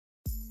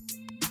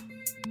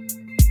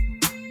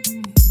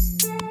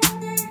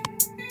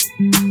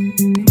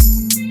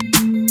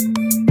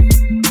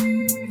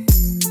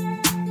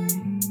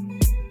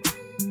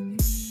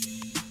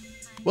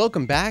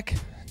Welcome back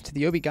to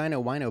the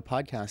OB-GYN Wino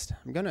podcast.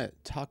 I'm going to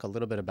talk a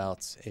little bit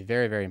about a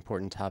very, very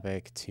important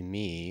topic to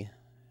me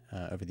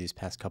over these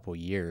past couple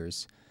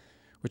years,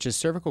 which is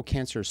cervical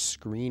cancer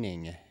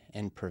screening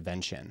and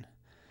prevention.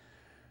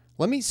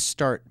 Let me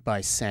start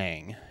by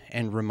saying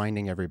and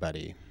reminding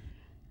everybody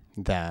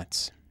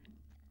that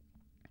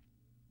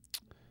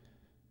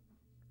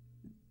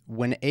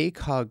when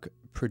ACOG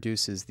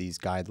produces these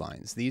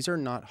guidelines, these are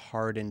not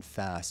hard and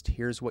fast.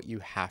 Here's what you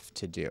have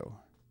to do.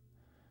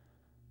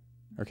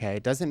 Okay,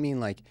 it doesn't mean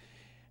like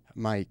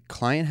my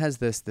client has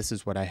this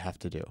is what I have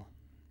to do.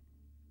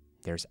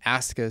 There's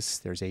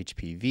ascus, there's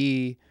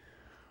HPV,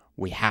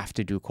 we have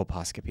to do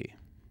colposcopy.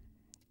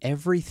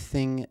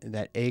 Everything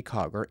that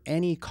ACOG or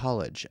any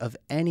college of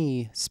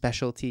any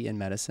specialty in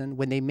medicine,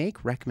 when they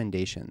make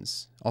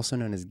recommendations, also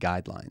known as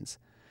guidelines,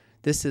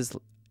 this is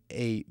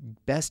a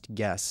best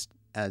guess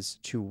as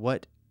to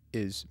what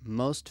is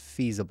most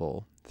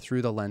feasible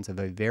through the lens of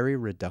a very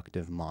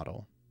reductive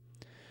model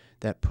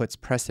that puts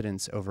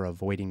precedence over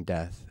avoiding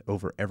death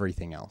over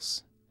everything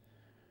else.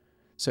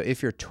 So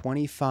if you're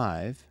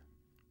 25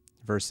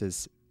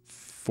 versus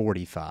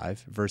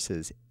 45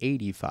 versus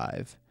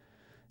 85,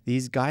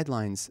 these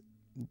guidelines,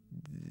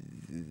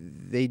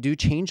 they do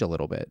change a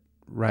little bit,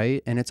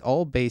 right? And it's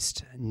all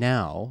based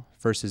now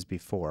versus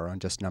before on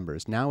just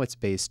numbers. Now it's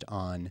based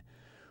on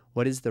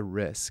what is the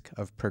risk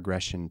of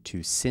progression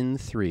to SIN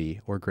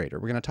 3 or greater.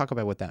 We're going to talk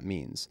about what that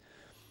means.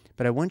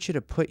 But I want you to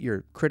put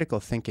your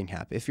critical thinking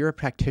hat. If you're a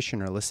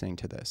practitioner listening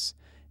to this,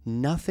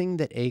 nothing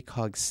that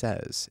ACOG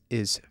says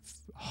is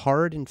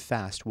hard and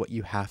fast what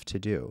you have to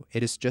do.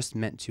 It is just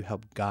meant to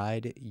help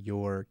guide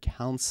your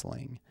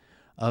counseling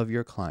of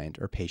your client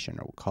or patient,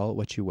 or call it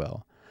what you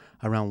will,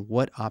 around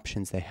what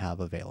options they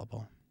have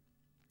available.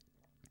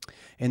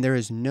 And there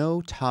is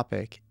no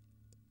topic,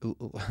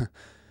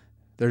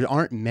 there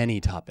aren't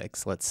many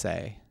topics, let's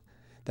say,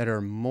 that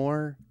are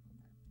more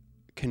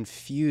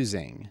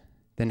confusing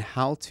than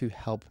how to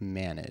help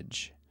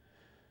manage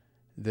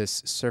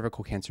this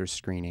cervical cancer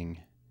screening,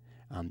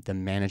 the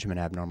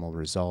management abnormal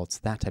results,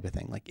 that type of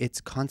thing. Like,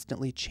 it's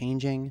constantly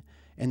changing,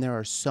 and there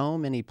are so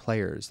many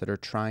players that are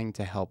trying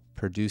to help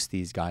produce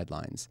these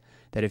guidelines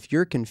that if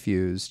you're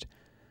confused,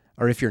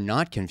 or if you're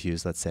not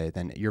confused, let's say,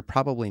 then you're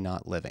probably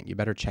not living. You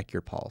better check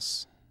your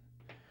pulse.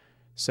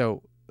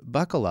 So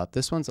buckle up.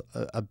 This one's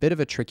a bit of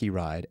a tricky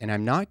ride, and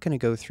I'm not going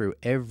to go through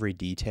every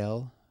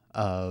detail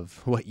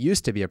of what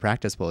used to be a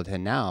practice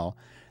bulletin. Now,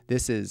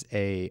 this is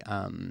a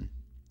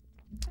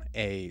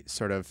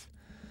sort of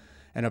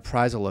an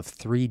appraisal of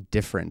 3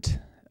 different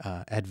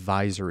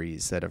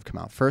advisories that have come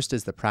out. First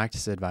is the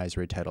practice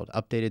advisory titled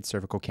Updated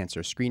Cervical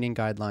Cancer Screening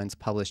Guidelines,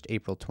 published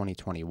April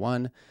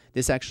 2021.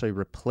 This actually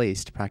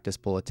replaced Practice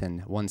Bulletin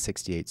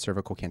 168,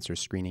 Cervical Cancer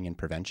Screening and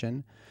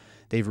Prevention.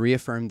 They've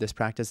reaffirmed this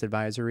practice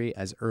advisory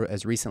as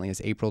recently as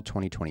April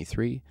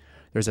 2023.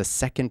 There's a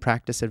second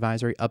practice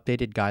advisory,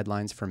 Updated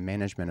Guidelines for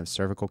Management of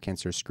Cervical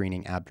Cancer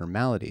Screening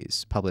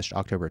Abnormalities, published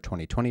October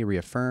 2020,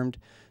 reaffirmed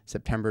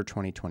September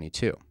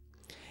 2022.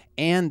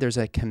 And there's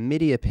a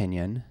committee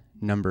opinion,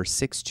 number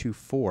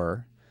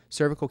 624,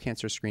 Cervical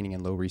Cancer Screening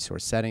in Low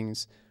Resource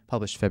Settings,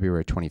 published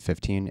February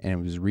 2015, and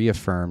it was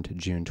reaffirmed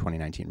June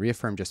 2019.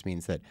 Reaffirmed just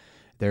means that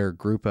they're a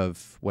group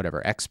of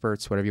whatever,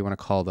 experts, whatever you want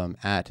to call them,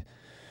 at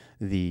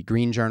the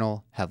Green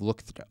Journal have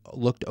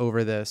looked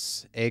over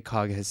this.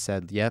 ACOG has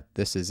said, yep,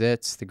 this is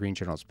it. The Green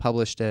Journal has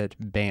published it.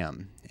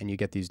 Bam. And you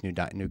get these new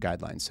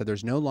guidelines. So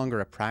there's no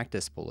longer a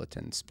practice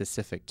bulletin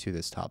specific to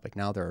this topic.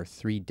 Now there are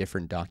 3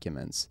 different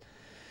documents.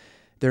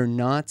 They're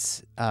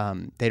not,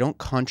 they don't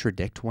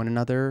contradict one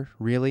another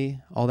really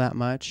all that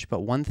much.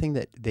 But one thing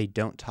that they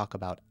don't talk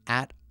about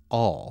at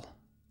all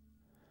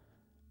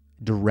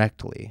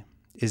directly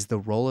is the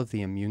role of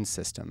the immune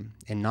system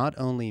in not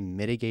only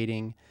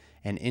mitigating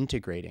and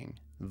integrating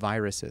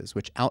viruses,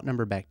 which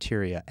outnumber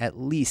bacteria at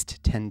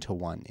least 10 to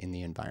 1 in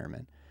the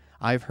environment.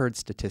 I've heard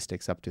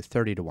statistics up to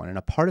 30 to 1, and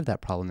a part of that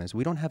problem is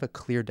we don't have a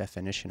clear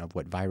definition of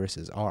what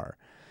viruses are.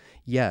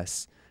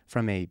 Yes,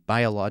 from a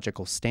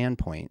biological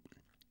standpoint,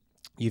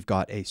 you've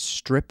got a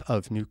strip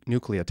of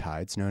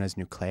nucleotides known as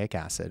nucleic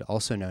acid,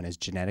 also known as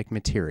genetic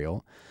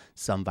material.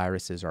 Some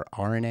viruses are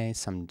RNA,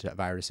 some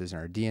viruses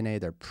are DNA.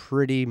 They're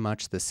pretty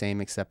much the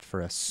same except for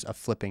a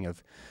flipping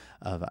of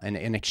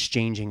an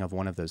exchanging of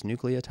one of those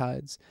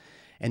nucleotides.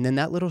 And then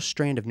that little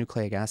strand of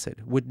nucleic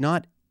acid would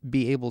not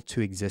be able to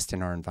exist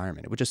in our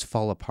environment. It would just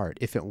fall apart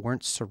if it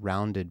weren't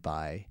surrounded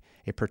by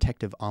a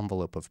protective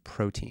envelope of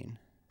protein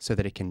so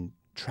that it can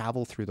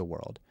travel through the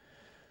world.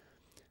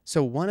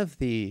 So one of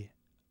the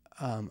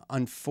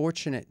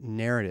unfortunate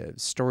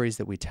narratives, stories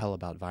that we tell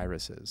about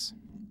viruses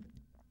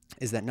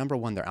is that, number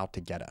one, they're out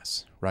to get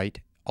us, right?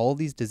 All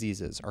these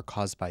diseases are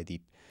caused by the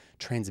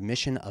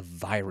transmission of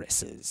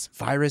viruses.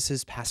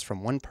 Viruses pass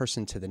from one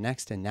person to the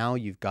next, and now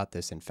you've got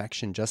this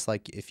infection, just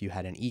like if you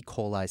had an E.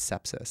 coli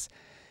sepsis.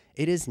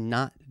 It is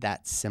not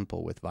that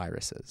simple with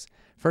viruses.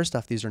 First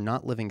off, these are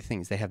not living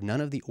things. They have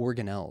none of the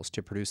organelles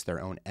to produce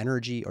their own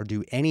energy or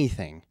do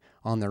anything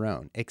on their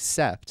own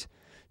except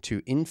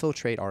to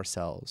infiltrate our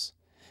cells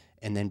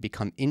and then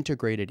become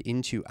integrated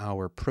into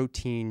our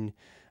protein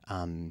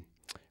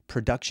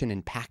production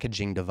and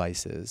packaging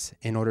devices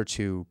in order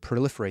to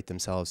proliferate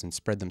themselves and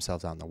spread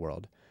themselves out in the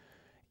world.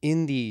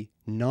 In the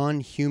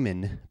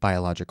non-human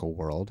biological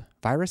world,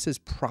 viruses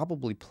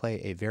probably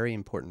play a very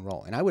important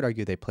role. And I would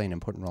argue they play an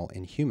important role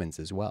in humans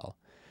as well.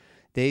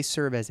 They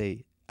serve as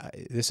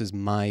this is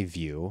my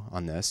view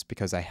on this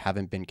because I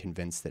haven't been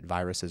convinced that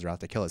viruses are out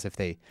to kill us. If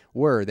they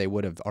were, they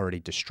would have already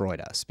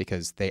destroyed us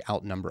because they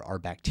outnumber our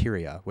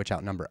bacteria, which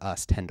outnumber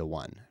us 10 to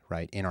 1,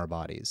 right, in our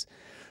bodies.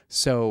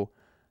 So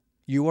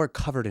you are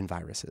covered in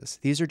viruses.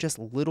 These are just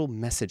little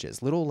messages,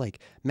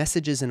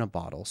 messages in a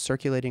bottle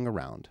circulating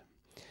around.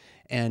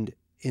 And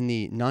in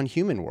the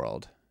non-human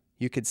world,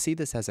 you could see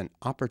this as an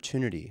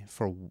opportunity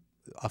for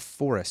a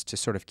forest to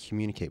sort of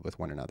communicate with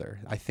one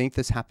another. I think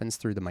this happens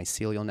through the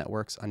mycelial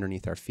networks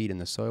underneath our feet in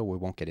the soil. We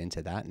won't get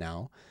into that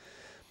now.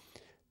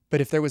 But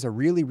if there was a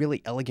really,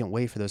 really elegant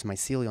way for those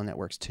mycelial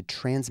networks to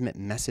transmit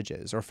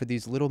messages or for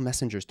these little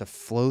messengers to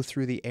flow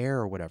through the air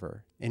or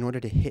whatever in order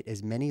to hit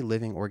as many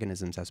living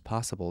organisms as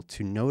possible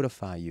to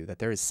notify you that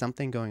there is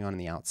something going on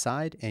the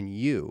outside and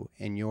you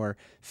and your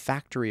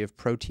factory of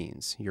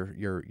proteins,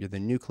 the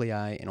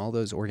nuclei and all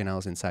those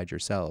organelles inside your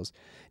cells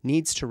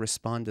needs to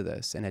respond to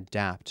this and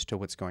adapt to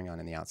what's going on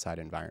in the outside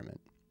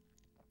environment.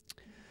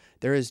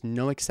 There is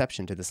no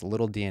exception to this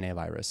little DNA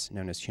virus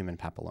known as human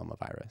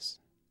papillomavirus.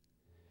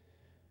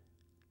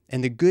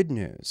 And the good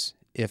news,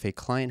 if a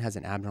client has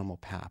an abnormal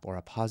PAP or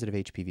a positive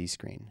HPV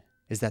screen,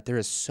 is that there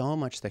is so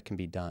much that can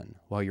be done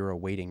while you're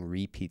awaiting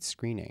repeat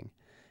screening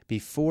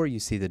before you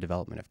see the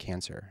development of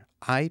cancer.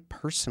 I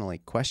personally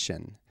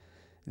question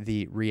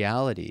the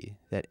reality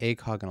that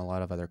ACOG and a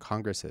lot of other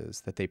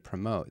congresses that they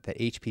promote that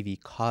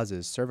HPV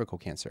causes cervical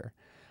cancer.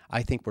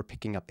 I think we're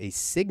picking up a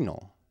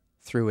signal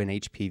through an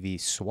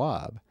HPV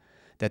swab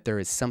that there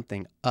is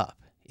something up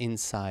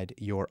inside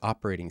your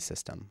operating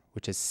system,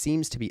 which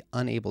seems to be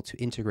unable to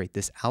integrate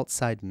this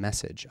outside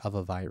message of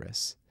a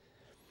virus.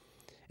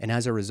 And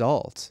as a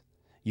result,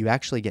 you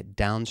actually get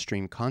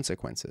downstream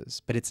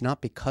consequences, but it's not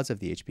because of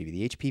the HPV.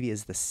 The HPV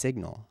is the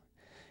signal.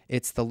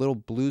 It's the little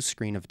blue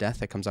screen of death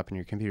that comes up in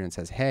your computer and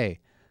says, hey,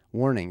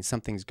 warning,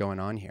 something's going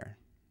on here.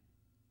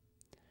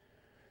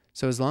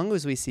 So as long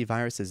as we see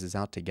viruses as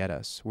out to get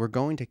us, we're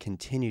going to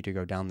continue to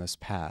go down this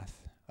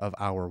path of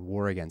our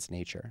war against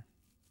nature.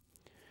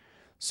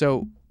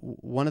 So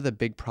one of the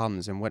big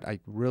problems, and what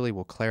I really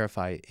will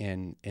clarify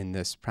in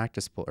this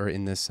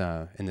in this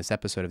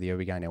episode of the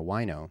OB-GYN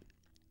Wino,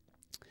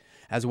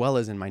 as well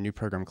as in my new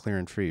program, Clear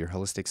and Free, your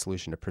holistic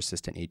solution to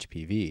persistent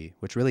HPV,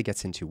 which really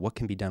gets into what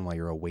can be done while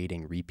you're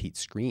awaiting repeat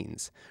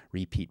screens,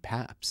 repeat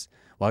PAPs,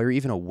 while you're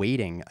even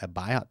awaiting a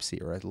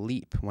biopsy or a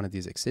LEAP, one of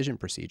these excision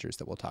procedures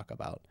that we'll talk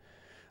about.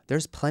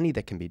 There's plenty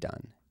that can be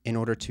done in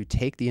order to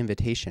take the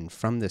invitation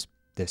from this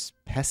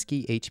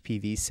pesky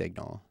HPV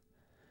signal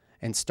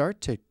and start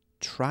to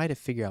try to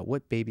figure out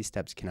what baby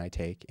steps can I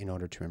take in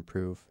order to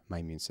improve my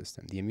immune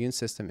system. The immune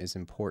system is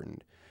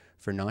important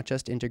for not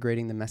just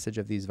integrating the message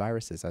of these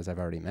viruses, as I've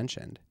already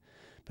mentioned,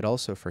 but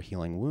also for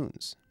healing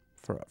wounds,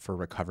 for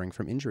recovering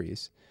from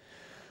injuries,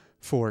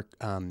 for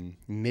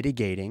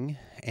mitigating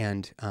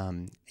and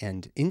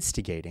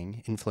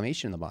instigating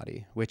inflammation in the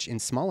body, which in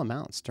small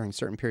amounts during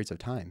certain periods of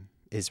time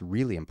is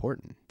really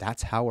important.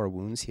 That's how our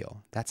wounds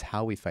heal. That's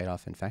how we fight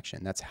off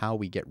infection. That's how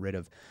we get rid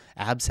of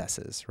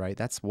abscesses, right?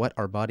 That's what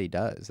our body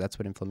does. That's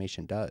what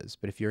inflammation does.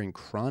 But if you're in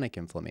chronic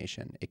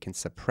inflammation, it can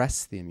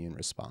suppress the immune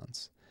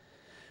response.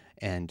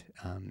 And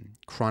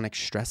chronic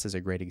stress is a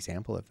great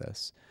example of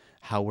this.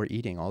 How we're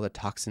eating, all the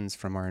toxins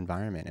from our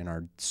environment and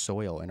our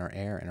soil and our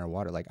air and our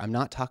water. Like, I'm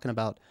not talking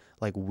about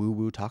like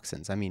woo-woo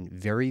toxins. I mean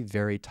very,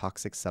 very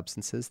toxic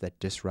substances that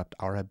disrupt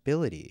our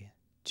ability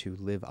to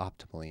live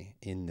optimally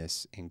in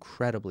this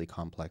incredibly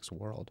complex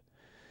world.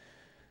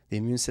 The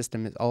immune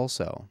system is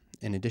also,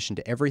 in addition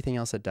to everything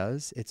else it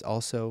does, it's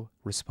also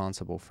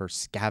responsible for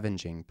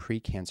scavenging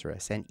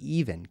precancerous and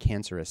even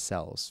cancerous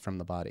cells from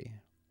the body.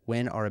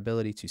 When our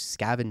ability to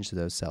scavenge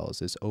those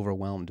cells is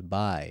overwhelmed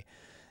by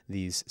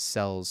these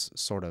cells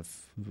sort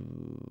of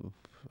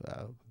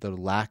the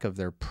lack of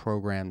their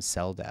programmed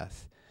cell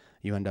death,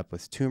 you end up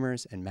with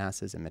tumors and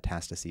masses and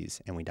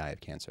metastases, and we die of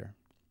cancer.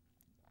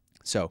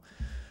 So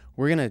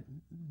we're going to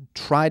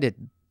try to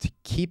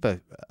keep a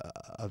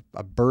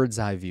bird's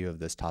eye view of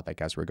this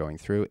topic as we're going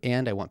through,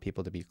 and I want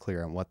people to be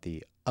clear on what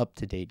the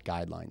up-to-date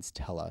guidelines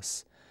tell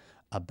us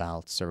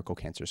about cervical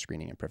cancer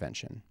screening and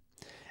prevention.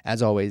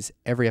 As always,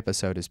 every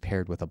episode is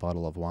paired with a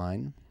bottle of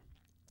wine.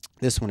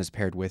 This one is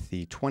paired with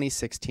the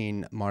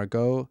 2016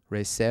 Margaux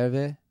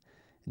Réserve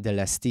de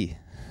l'Esti.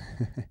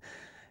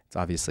 It's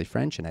obviously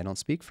French, and I don't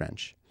speak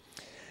French.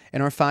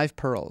 And our 5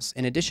 pearls.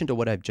 In addition to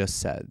what I've just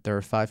said, there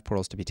are 5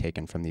 pearls to be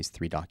taken from these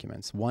 3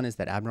 documents. One is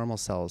that abnormal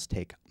cells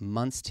take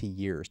months to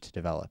years to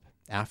develop.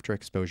 after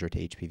exposure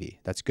to HPV.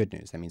 That's good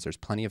news. That means there's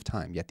plenty of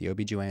time. Yet the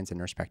OBGYNs and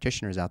nurse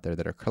practitioners out there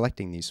that are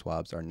collecting these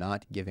swabs are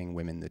not giving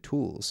women the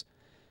tools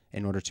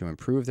in order to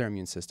improve their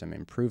immune system,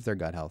 improve their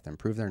gut health,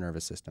 improve their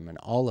nervous system, and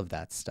all of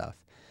that stuff.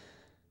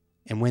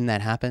 And when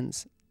that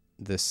happens,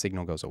 the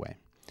signal goes away.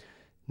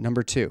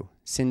 Number 2,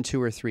 CIN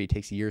 2 or 3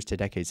 takes years to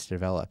decades to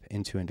develop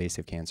into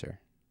invasive cancer.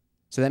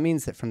 So that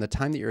means that from the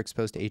time that you're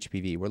exposed to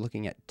HPV, we're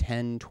looking at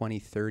 10, 20,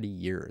 30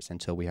 years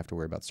until we have to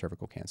worry about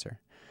cervical cancer.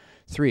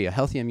 3, a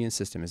healthy immune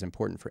system is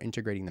important for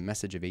integrating the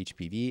message of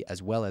HPV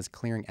as well as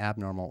clearing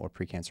abnormal or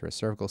precancerous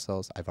cervical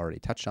cells. I've already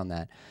touched on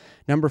that.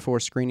 Number 4,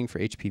 screening for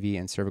HPV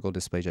and cervical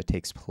dysplasia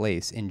takes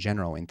place in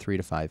general in 3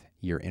 to 5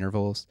 year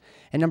intervals.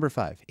 And number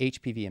 5,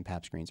 HPV and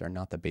Pap screens are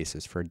not the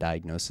basis for a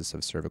diagnosis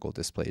of cervical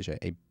dysplasia.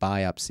 A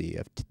biopsy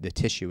of the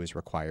tissue is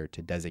required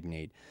to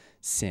designate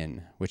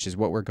CIN, which is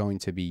what we're going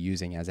to be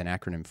using as an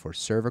acronym for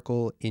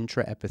cervical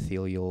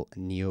intraepithelial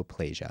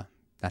neoplasia.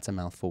 That's a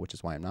mouthful, which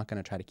is why I'm not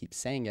going to try to keep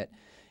saying it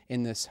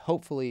in this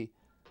hopefully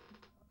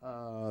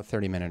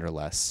 30-minute or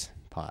less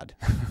pod.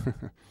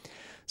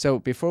 So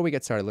before we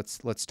get started,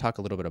 let's talk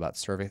a little bit about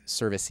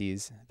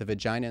cervices. The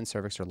vagina and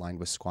cervix are lined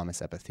with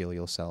squamous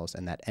epithelial cells,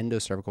 and that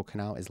endocervical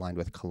canal is lined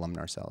with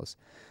columnar cells.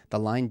 The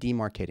line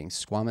demarcating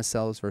squamous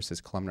cells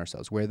versus columnar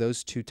cells, where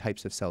those two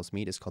types of cells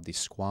meet, is called the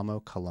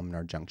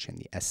squamo-columnar junction,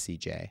 the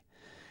SCJ.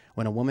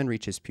 When a woman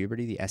reaches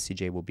puberty, the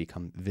SCJ will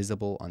become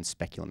visible on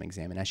speculum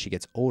exam, and as she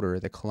gets older,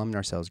 the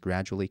columnar cells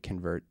gradually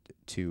convert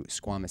to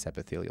squamous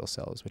epithelial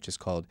cells, which is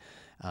called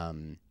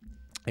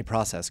a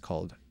process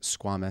called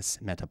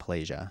squamous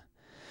metaplasia.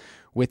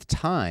 With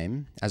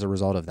time, as a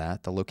result of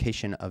that, the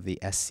location of the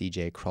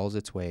SCJ crawls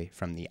its way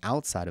from the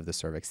outside of the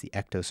cervix, the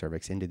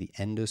ectocervix, into the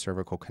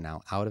endocervical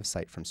canal, out of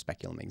sight from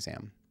speculum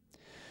exam.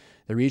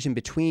 The region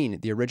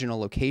between the original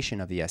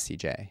location of the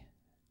SCJ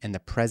and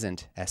the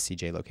present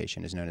SCJ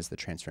location is known as the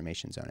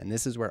transformation zone, and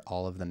this is where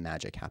all of the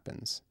magic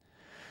happens.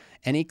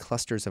 Any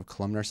clusters of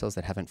columnar cells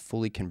that haven't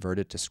fully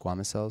converted to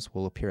squamous cells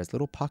will appear as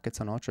little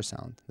pockets on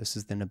ultrasound. This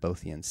is the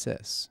Nabothian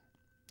cyst.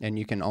 And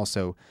you can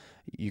also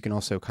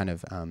kind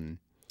of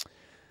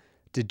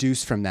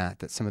deduce from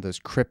that some of those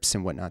crypts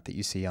and whatnot that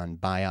you see on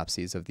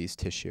biopsies of these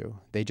tissue,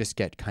 they just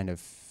get kind of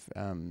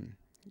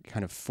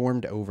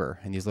formed over,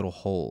 and these little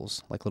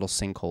holes, like little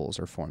sinkholes,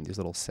 are formed, these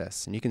little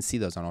cysts, and you can see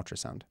those on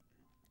ultrasound.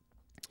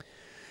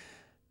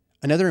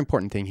 Another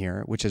important thing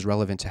here, which is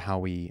relevant to how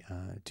we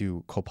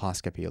do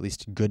colposcopy, at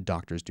least good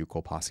doctors do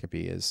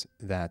colposcopy, is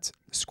that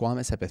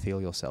squamous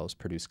epithelial cells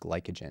produce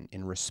glycogen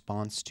in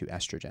response to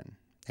estrogen.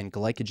 And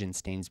glycogen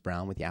stains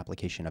brown with the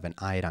application of an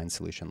iodine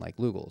solution like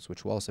Lugol's,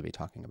 which we'll also be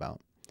talking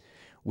about.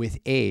 With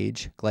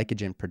age,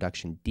 glycogen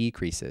production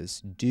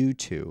decreases due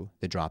to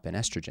the drop in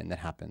estrogen that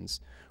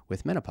happens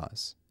with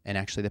menopause, and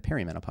actually the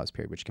perimenopause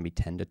period, which can be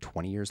 10 to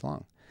 20 years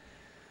long.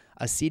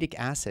 Acetic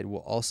acid will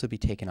also be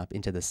taken up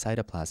into the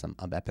cytoplasm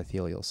of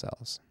epithelial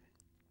cells.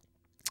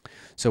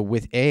 So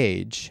with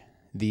age,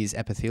 these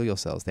epithelial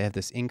cells, they have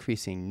this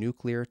increasing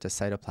nuclear to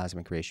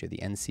cytoplasmic ratio, the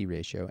NC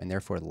ratio, and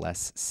therefore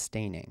less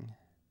staining.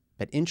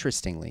 But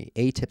interestingly,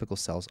 atypical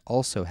cells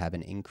also have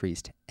an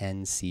increased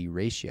NC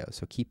ratio,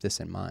 so keep this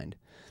in mind.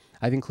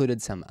 I've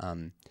included some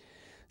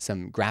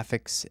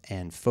graphics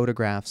and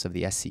photographs of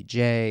the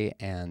SCJ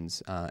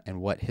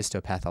and what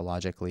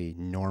histopathologically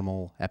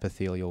normal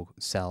epithelial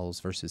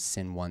cells versus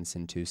CIN 1,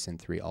 CIN 2, CIN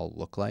 3 all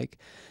look like.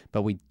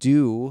 But we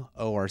do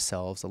owe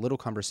ourselves a little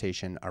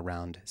conversation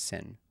around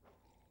CIN.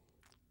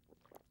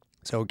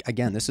 So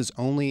again,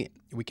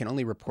 we can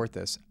only report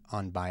this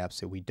on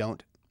biopsy.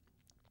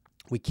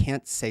 We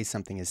can't say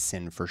something is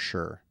CIN for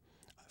sure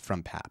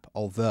from Pap,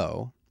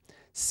 although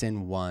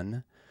CIN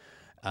 1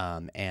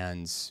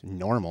 and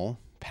normal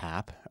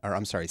Pap, or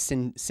I'm sorry,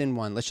 CIN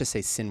 1, let's just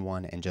say CIN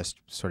 1 and just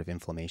sort of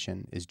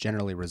inflammation is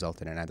generally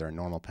resulted in either a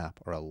normal Pap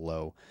or a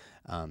low,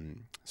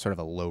 sort of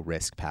a low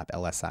risk Pap,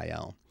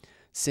 LSIL.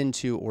 CIN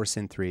 2 or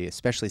CIN 3,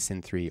 especially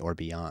CIN 3 or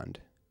beyond,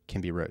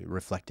 can be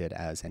reflected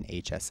as an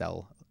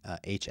HSIL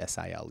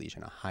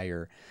lesion, a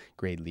higher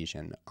grade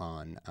lesion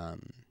on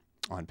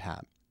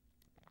Pap.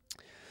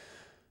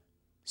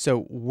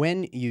 So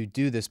when you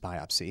do this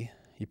biopsy,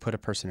 you put a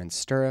person in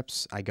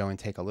stirrups. I go and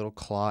take a little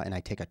claw and I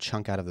take a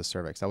chunk out of the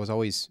cervix. I was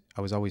always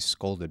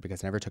scolded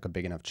because I never took a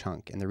big enough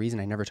chunk. And the reason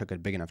I never took a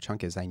big enough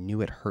chunk is I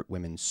knew it hurt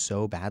women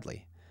so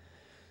badly.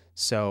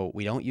 So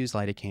we don't use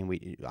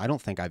lidocaine. I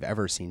don't think I've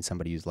ever seen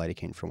somebody use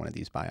lidocaine for one of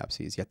these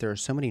biopsies, yet there are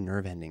so many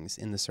nerve endings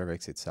in the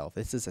cervix itself.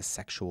 This is a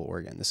sexual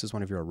organ. This is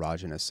one of your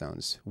erogenous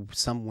zones.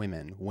 Some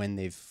women, when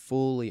they've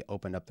fully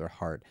opened up their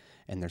heart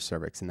and their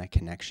cervix and that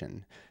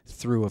connection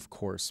through, of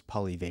course,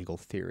 polyvagal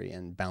theory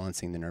and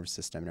balancing the nervous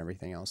system and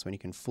everything else, when you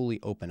can fully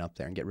open up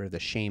there and get rid of the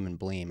shame and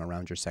blame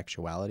around your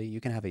sexuality, you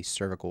can have a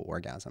cervical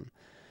orgasm.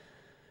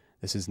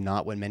 This is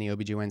not what many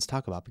OBGYNs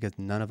talk about because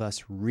none of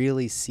us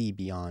really see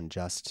beyond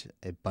just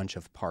a bunch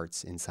of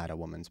parts inside a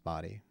woman's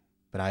body.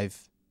 But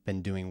I've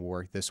been doing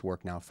this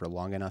work now for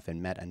long enough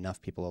and met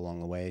enough people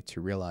along the way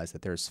to realize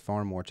that there's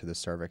far more to the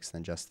cervix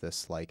than just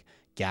this like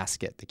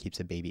gasket that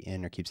keeps a baby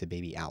in or keeps a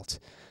baby out,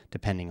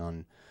 depending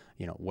on,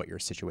 what your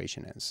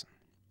situation is.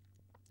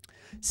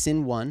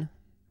 SIN1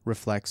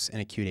 reflects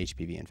an acute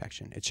HPV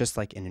infection. It's just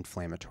like an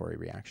inflammatory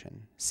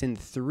reaction.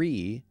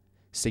 SIN3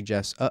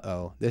 suggests,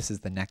 this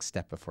is the next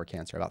step before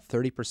cancer. About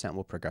 30%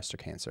 will progress to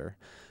cancer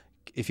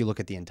if you look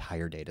at the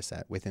entire data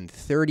set within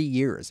 30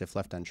 years if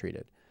left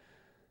untreated.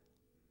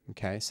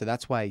 Okay, so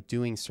that's why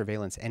doing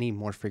surveillance any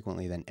more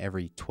frequently than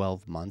every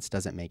 12 months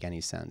doesn't make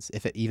any sense,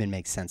 if it even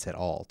makes sense at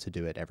all to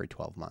do it every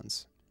 12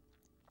 months.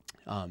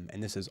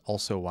 And this is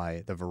also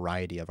why the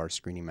variety of our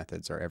screening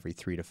methods are every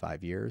 3 to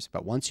 5 years.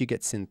 But once you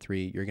get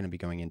SIN3, you're going to be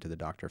going into the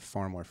doctor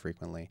far more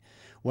frequently.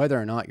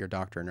 Whether or not your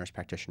doctor or nurse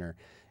practitioner,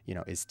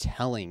 is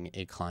telling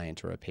a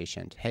client or a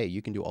patient, hey,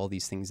 you can do all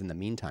these things in the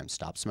meantime,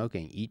 stop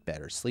smoking, eat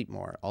better, sleep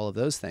more, all of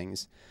those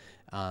things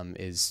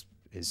is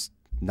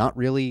not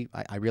really,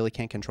 I really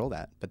can't control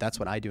that. But that's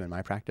what I do in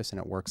my practice, and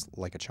it works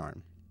like a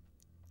charm.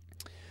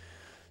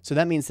 So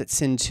that means that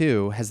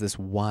SIN2 has this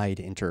wide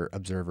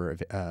inter-observer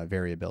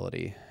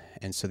variability.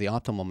 And so the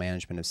optimal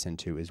management of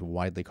SIN2 is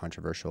widely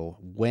controversial.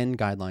 When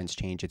guidelines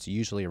change, it's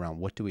usually around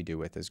what do we do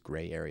with this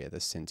gray area,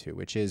 this SIN2,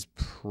 which is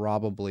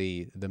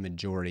probably the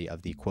majority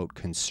of the, quote,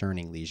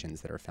 concerning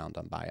lesions that are found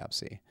on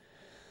biopsy.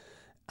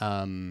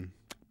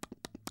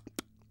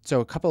 So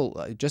a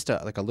couple,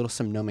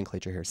 some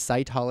nomenclature here.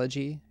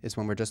 Cytology is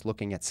when we're just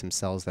looking at some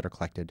cells that are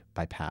collected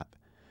by Pap.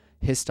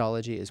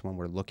 Histology is when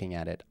we're looking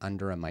at it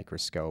under a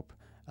microscope,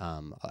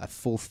 a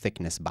full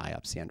thickness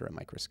biopsy under a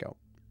microscope.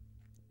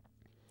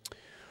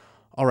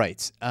 All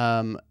right.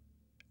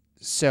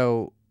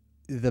 So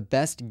the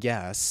best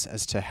guess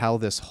as to how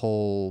this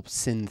whole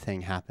SIN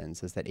thing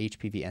happens is that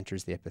HPV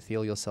enters the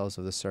epithelial cells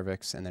of the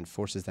cervix and then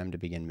forces them to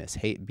begin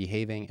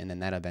misbehaving, and then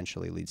that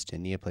eventually leads to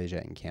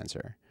neoplasia and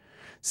cancer.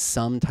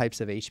 Some types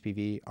of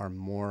HPV are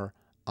more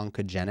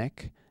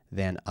oncogenic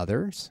than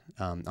others.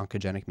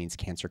 Oncogenic means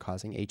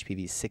cancer-causing.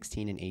 HPV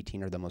 16 and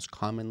 18 are the most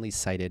commonly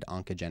cited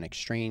oncogenic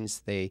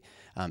strains.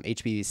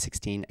 HPV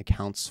 16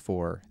 accounts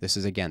for, this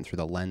is again through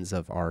the lens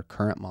of our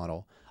current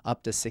model,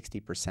 up to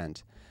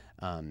 60%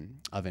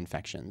 of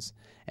infections.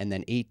 And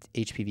then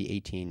HPV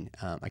 18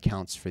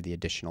 accounts for the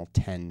additional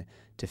 10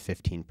 to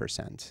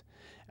 15%.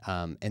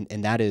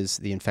 And that is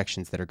the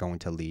infections that are going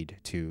to lead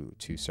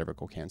to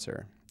cervical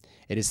cancer.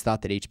 It is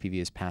thought that HPV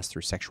is passed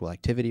through sexual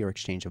activity or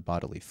exchange of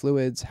bodily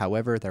fluids.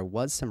 However, there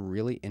was some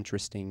really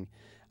interesting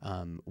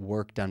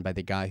work done by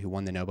the guy who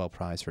won the Nobel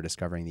Prize for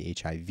discovering the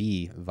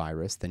HIV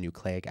virus, the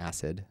nucleic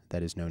acid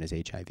that is known as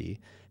HIV.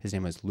 His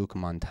name was Luc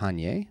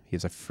Montagnier. He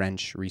was a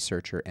French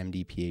researcher,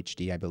 MD,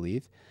 PhD, I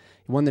believe.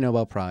 He won the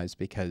Nobel Prize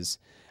because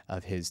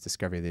of his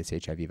discovery of this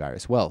HIV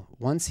virus. Well,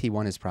 once he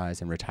won his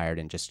prize and retired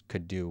and just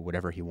could do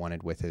whatever he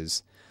wanted with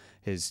his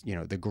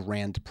the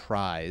grand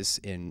prize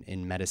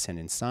in medicine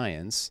and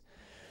science,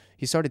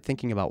 he started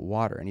thinking about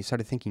water, and he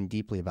started thinking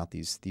deeply about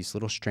these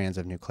little strands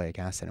of nucleic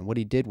acid. And what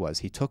he did was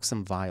he took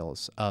some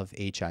vials of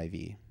HIV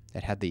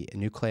that had the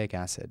nucleic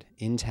acid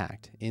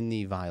intact in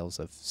the vials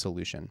of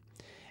solution,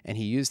 and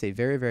he used a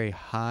very, very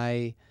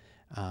high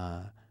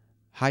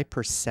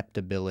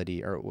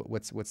perceptibility, or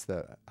what's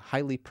the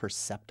highly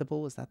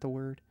perceptible, is that the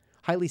word?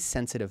 Highly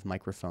sensitive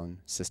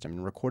microphone system,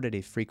 and recorded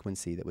a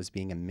frequency that was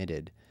being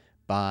emitted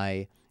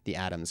by the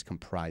atoms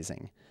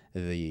comprising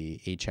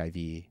the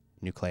HIV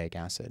nucleic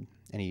acid.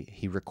 And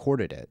he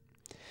recorded it.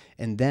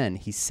 And then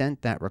he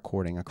sent that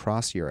recording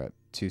across Europe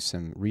to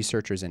some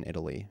researchers in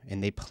Italy,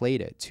 and they played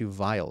it to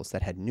vials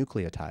that had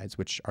nucleotides,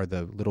 which are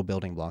the little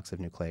building blocks of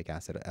nucleic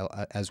acid,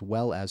 as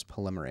well as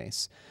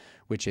polymerase,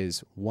 which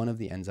is one of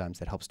the enzymes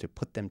that helps to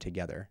put them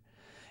together.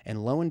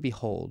 And lo and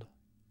behold,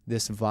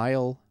 this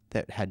vial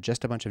that had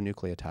just a bunch of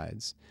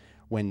nucleotides,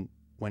 when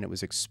it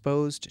was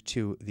exposed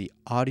to the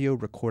audio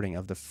recording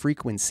of the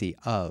frequency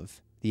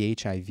of the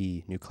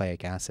HIV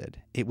nucleic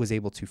acid, it was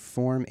able to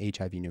form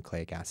HIV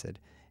nucleic acid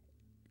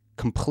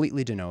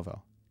completely de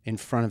novo in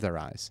front of their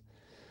eyes.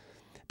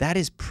 That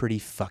is pretty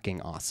fucking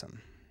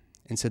awesome.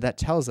 And so that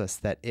tells us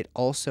that it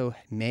also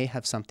may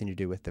have something to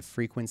do with the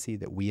frequency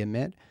that we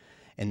emit,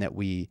 and that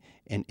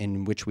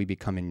in which we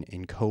become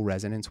in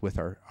co-resonance with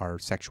our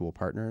sexual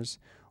partners.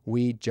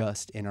 We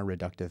just, in our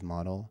reductive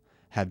model,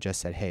 have just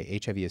said, hey,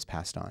 HIV is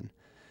passed on.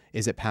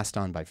 Is it passed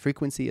on by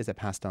frequency? Is it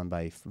passed on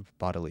by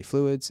bodily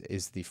fluids?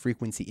 Is the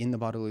frequency in the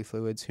bodily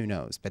fluids? Who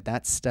knows? But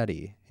that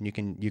study, and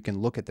you can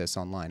look at this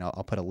online.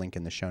 I'll put a link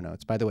in the show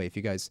notes. By the way, if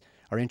you guys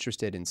are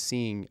interested in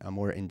seeing a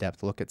more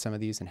in-depth look at some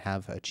of these and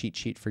have a cheat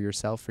sheet for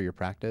yourself, for your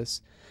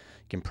practice,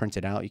 you can print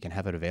it out. You can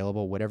have it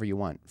available, whatever you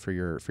want for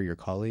your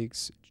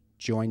colleagues.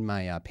 Join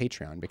my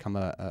Patreon. Become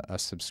a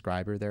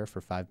subscriber there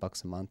for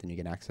 $5 a month, and you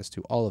get access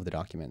to all of the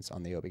documents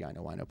on the Obigino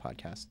Wino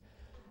podcast.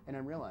 And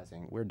I'm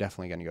realizing we're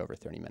definitely going to go over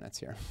 30 minutes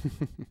here.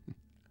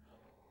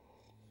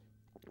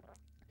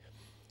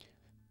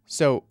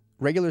 So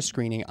regular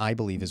screening, I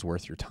believe, is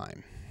worth your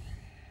time.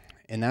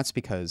 And that's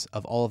because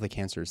of all of the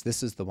cancers,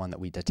 this is the one that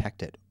we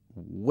detect it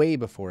way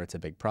before it's a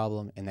big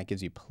problem, and that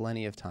gives you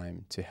plenty of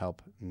time to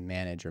help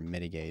manage or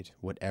mitigate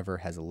whatever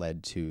has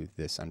led to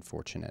this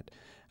unfortunate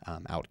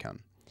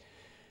outcome.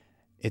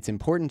 It's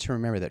important to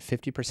remember that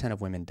 50%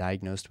 of women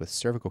diagnosed with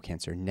cervical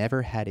cancer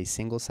never had a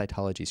single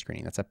cytology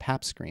screening. That's a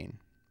Pap screen.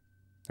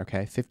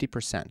 Okay,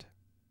 50%,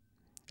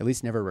 at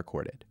least never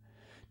recorded.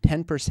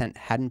 10%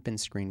 hadn't been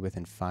screened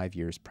within 5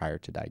 years prior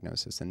to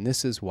diagnosis. And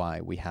this is why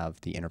we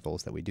have the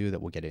intervals that we do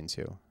that we'll get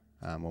into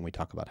when we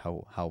talk about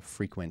how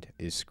frequent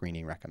is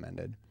screening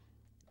recommended.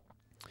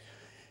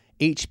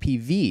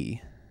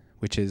 HPV,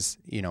 which is,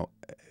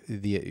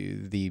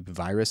 the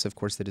virus, of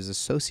course, that is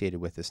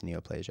associated with this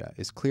neoplasia,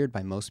 is cleared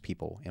by most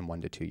people in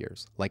 1 to 2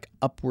 years, like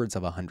upwards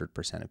of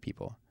 100% of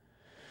people.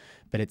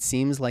 But it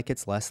seems like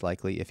it's less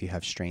likely if you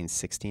have strains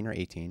 16 or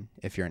 18,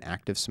 if you're an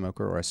active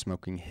smoker or a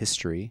smoking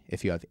history,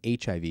 if you have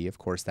HIV, of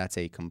course, that's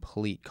a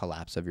complete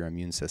collapse of your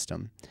immune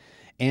system,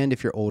 and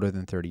if you're older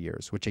than 30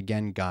 years, which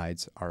again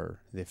guides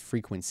the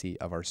frequency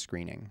of our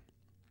screening.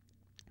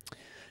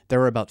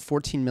 There are about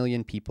 14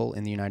 million people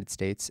in the United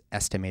States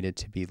estimated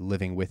to be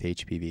living with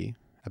HPV.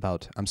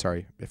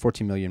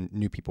 14 million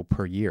new people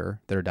per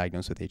year that are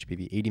diagnosed with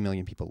HPV, 80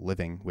 million people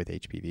living with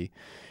HPV,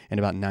 and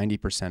about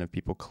 90% of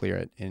people clear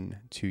it in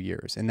 2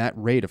 years. And that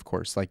rate, of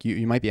course, like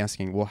you might be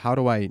asking, well, how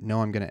do I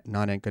know I'm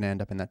not going to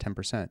end up in that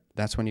 10%?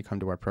 That's when you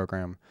come to our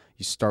program.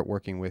 You start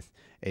working with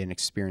an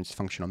experienced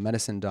functional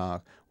medicine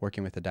doc,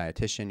 working with a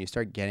dietitian. You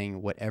start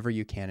getting whatever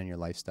you can in your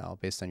lifestyle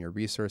based on your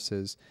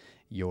resources,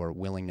 your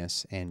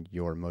willingness, and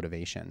your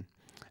motivation.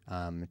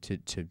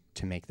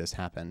 To make this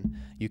happen.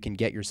 You can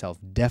get yourself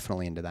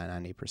definitely into that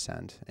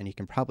 90%, and you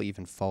can probably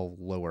even fall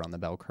lower on the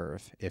bell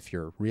curve if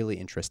you're really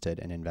interested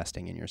in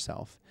investing in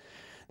yourself.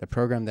 The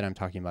program that I'm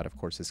talking about, of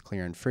course, is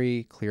Clear and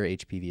Free.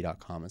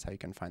 ClearHPV.com is how you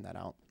can find that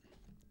out.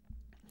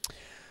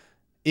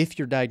 If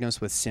you're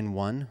diagnosed with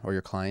SIN1, or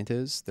your client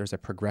is, there's a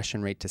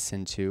progression rate to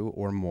SIN2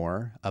 or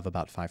more of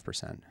about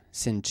 5%.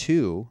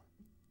 SIN2,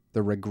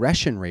 the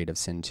regression rate of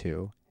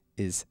SIN2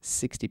 is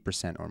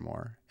 60% or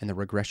more, and the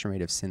regression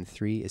rate of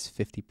SIN3 is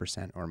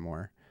 50% or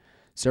more.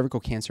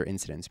 Cervical cancer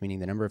incidence, meaning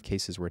the number of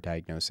cases we're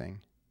diagnosing,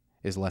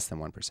 is less than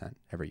 1%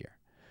 every year.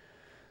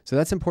 So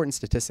that's important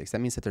statistics. That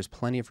means that there's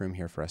plenty of room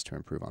here for us to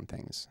improve on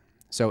things.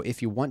 So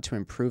if you want to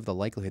improve the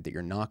likelihood that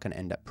you're not going to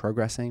end up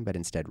progressing, but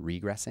instead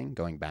regressing,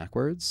 going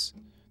backwards,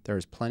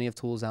 there's plenty of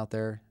tools out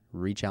there.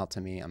 Reach out to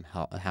me. I'm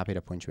happy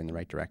to point you in the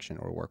right direction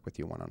or work with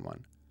you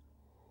one-on-one.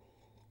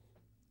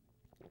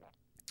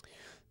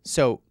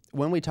 So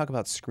when we talk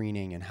about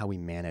screening and how we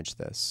manage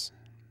this,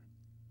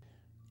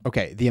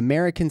 okay, the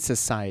American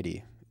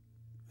Society.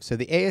 So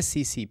the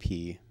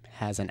ASCCP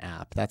has an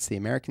app. That's the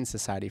American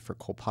Society for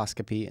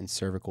Colposcopy and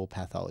Cervical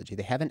Pathology.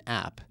 They have an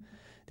app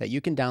that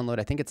you can download.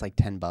 I think it's like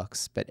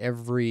 $10, but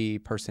every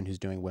person who's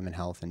doing women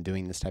health and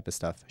doing this type of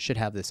stuff should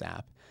have this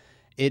app.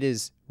 It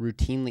is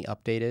routinely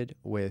updated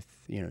with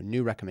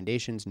new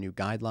recommendations, new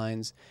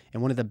guidelines,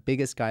 and one of the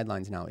biggest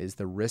guidelines now is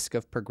the risk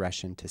of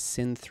progression to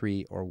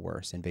SIN3 or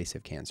worse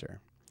invasive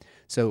cancer.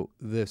 So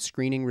the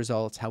screening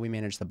results, how we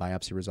manage the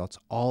biopsy results,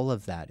 all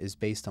of that is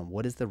based on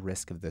what is the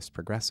risk of this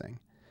progressing.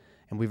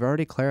 And we've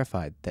already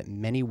clarified that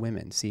many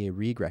women see a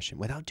regression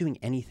without doing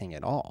anything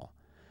at all.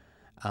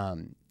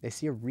 They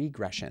see a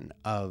regression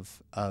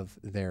of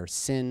their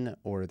SIN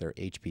or their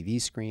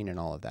HPV screen and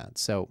all of that.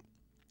 So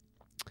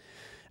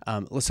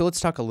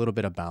let's talk a little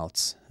bit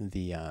about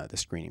the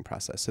screening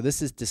process. So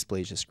this is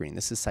dysplasia screening.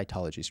 This is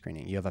cytology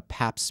screening. You have a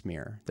Pap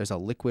smear. There's a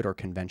liquid or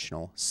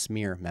conventional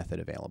smear method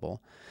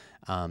available.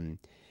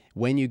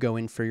 When you go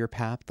in for your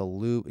Pap, the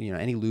lube,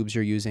 any lubes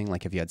you're using,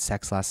 like if you had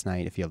sex last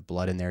night, if you have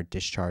blood in there,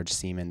 discharge,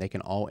 semen, they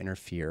can all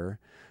interfere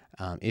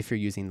if you're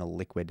using the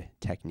liquid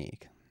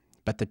technique.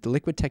 But the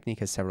liquid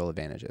technique has several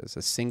advantages.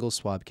 A single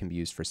swab can be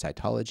used for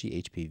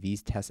cytology,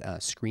 HPV test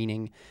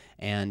screening,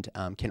 and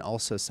can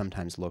also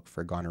sometimes look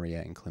for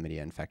gonorrhea and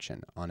chlamydia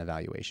infection on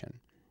evaluation.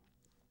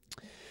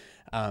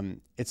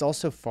 It's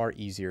also far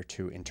easier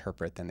to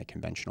interpret than the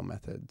conventional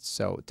methods.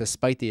 So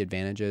despite the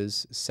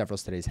advantages, several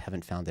studies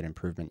haven't found an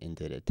improvement in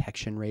the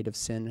detection rate of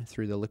SIN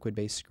through the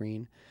liquid-based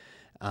screen.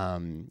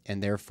 And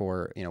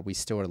therefore, we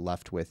still are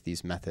left with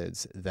these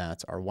methods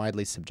that are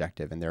widely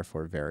subjective and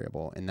therefore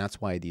variable. And that's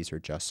why these are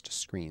just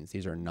screens.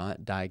 These are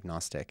not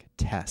diagnostic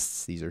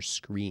tests. These are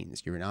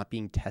screens. You're not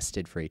being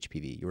tested for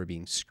HPV. You are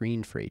being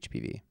screened for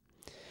HPV.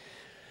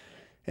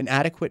 An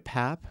adequate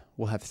Pap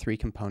will have 3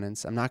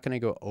 components. I'm not going to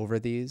go over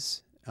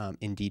these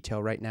in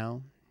detail right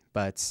now,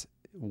 but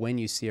when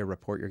you see a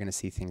report, you're going to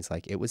see things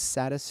like it was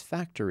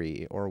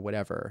satisfactory or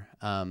whatever.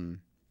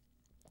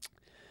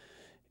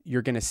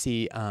 You're going to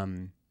see,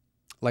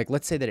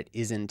 let's say that it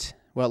isn't.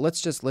 Well,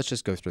 let's just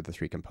go through the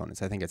 3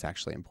 components. I think it's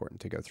actually important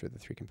to go through the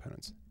 3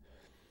 components.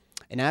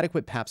 An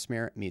adequate Pap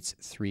smear meets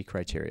 3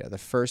 criteria. The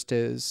first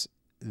is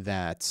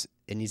that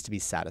it needs to be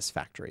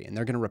satisfactory, and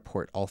they're going to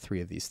report all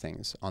 3 of these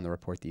things on the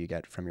report that you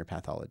get from your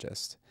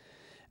pathologist.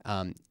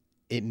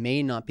 It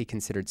may not be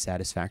considered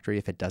satisfactory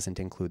if it doesn't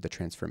include the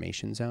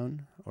transformation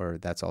zone, or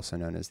that's also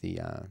known as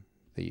the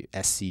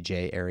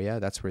SCJ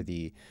area. That's where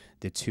the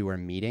 2 are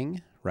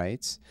meeting,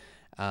 right?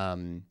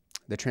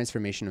 The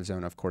transformation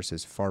zone, of course,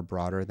 is far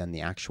broader than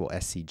the actual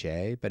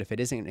SCJ, but if it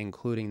isn't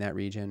including that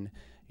region,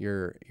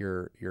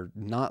 you're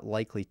not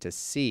likely to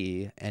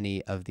see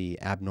any of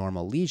the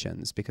abnormal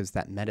lesions because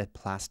that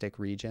metaplastic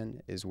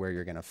region is where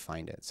you're going to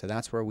find it. So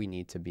that's where we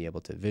need to be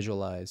able to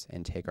visualize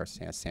and take our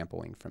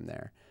sampling from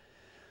there.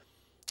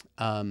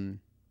 The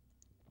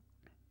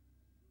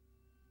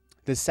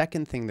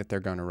second thing that they're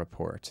going to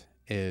report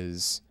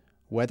is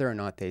whether or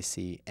not they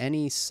see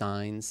any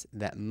signs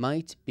that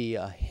might be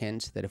a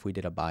hint that if we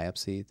did a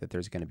biopsy that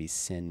there's going to be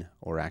sin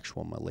or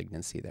actual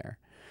malignancy there.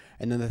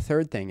 And then the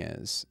third thing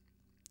is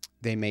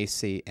they may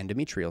see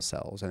endometrial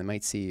cells, and they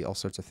might see all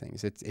sorts of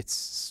things.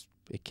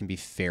 It can be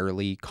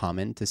fairly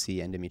common to see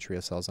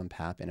endometrial cells on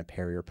Pap in a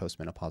peri or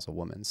postmenopausal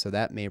woman. So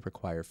that may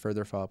require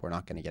further follow-up. We're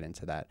not going to get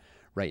into that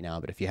right now,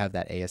 but if you have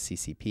that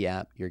ASCCP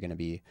app, you're going to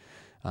be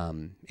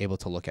able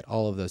to look at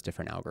all of those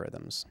different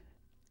algorithms.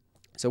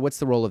 So what's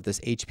the role of this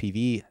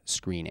HPV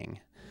screening?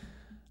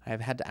 I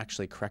have had to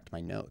actually correct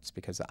my notes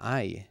because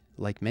I,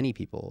 like many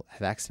people,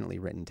 have accidentally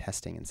written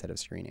testing instead of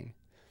screening.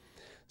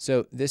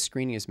 So this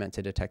screening is meant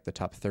to detect the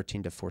top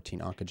 13 to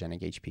 14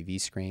 oncogenic HPV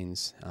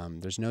strains.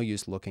 There's no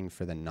use looking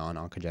for the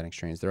non-oncogenic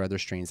strains. There are other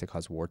strains that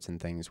cause warts and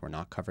things. We're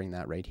not covering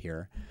that right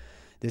here.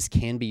 This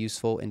can be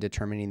useful in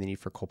determining the need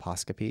for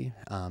colposcopy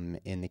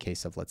in the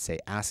case of, let's say,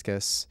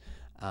 ascus.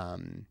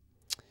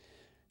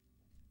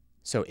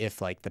 So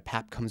if like the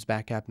Pap comes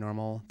back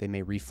abnormal, they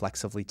may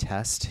reflexively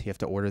test. You have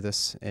to order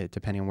this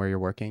depending on where you're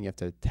working. You have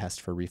to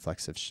test for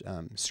reflexive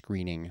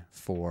screening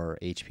for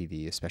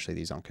HPV, especially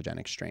these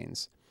oncogenic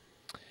strains.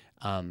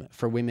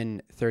 For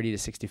women 30 to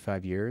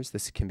 65 years,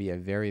 this can be a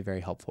very,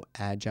 very helpful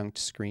adjunct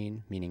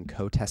screen, meaning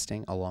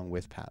co-testing along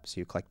with Pap. So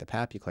you collect the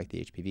Pap, you collect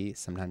the HPV.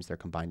 Sometimes they're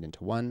combined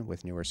into one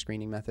with newer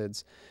screening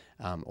methods,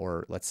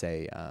 or let's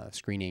say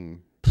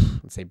screening,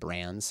 let's say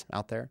brands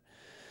out there.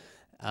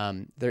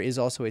 There is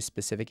also a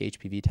specific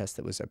HPV test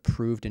that was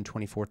approved in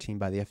 2014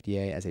 by the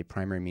FDA as a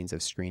primary means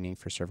of screening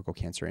for cervical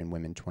cancer in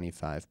women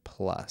 25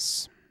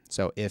 plus.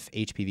 So if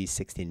HPV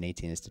 16 and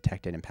 18 is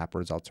detected and Pap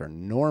results are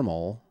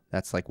normal,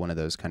 that's like one of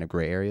those kind of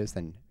gray areas,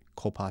 then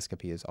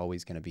colposcopy is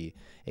always going to be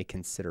a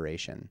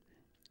consideration.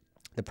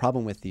 The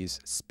problem with these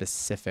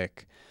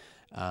specific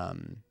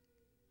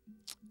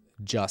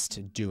just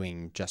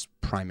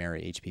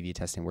primary HPV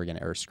testing,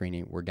 or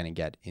screening, we're going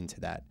to get into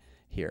that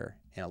here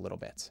in a little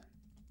bit.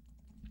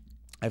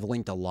 I've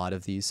linked a lot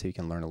of these so you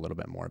can learn a little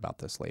bit more about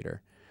this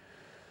later.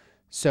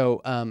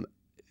 So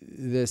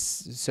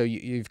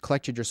you've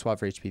collected your swab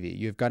for HPV.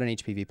 You've got an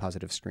HPV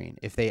positive screen.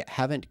 If they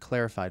haven't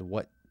clarified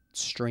what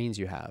strains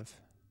you have,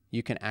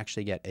 you can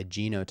actually get a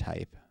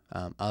genotype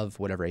of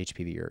whatever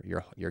HPV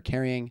you're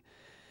carrying.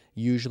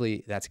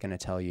 Usually that's going to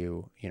tell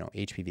you,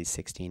 HPV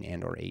 16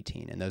 and or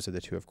 18. And those are the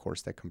two, of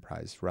course, that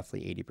comprise roughly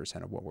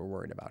 80% of what we're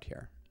worried about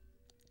here.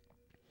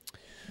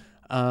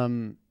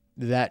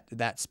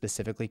 That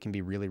specifically can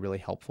be really, really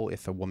helpful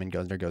if a woman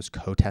undergoes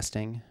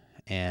co-testing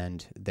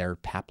and their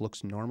Pap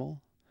looks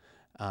normal,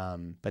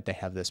 but they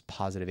have this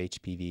positive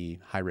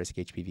HPV, high-risk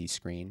HPV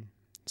screen.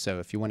 So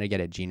if you want to get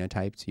it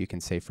genotyped, you can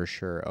say for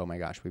sure, oh my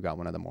gosh, we've got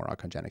one of the more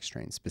oncogenic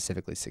strains,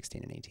 specifically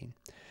 16 and 18.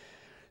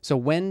 So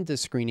when does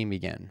screening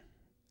begin?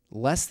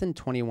 Less than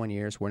 21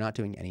 years, we're not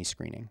doing any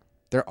screening.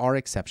 There are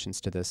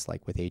exceptions to this,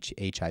 like with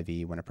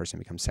HIV, when a person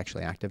becomes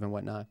sexually active and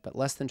whatnot, but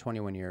less than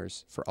 21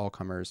 years for all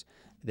comers,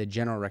 the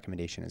general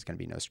recommendation is going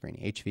to be no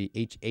screening.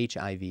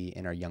 HIV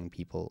in our young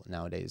people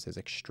nowadays is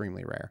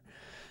extremely rare.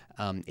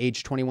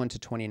 Age 21 to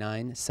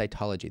 29,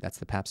 cytology, that's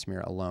the Pap smear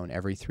alone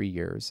every 3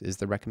 years, is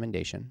the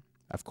recommendation.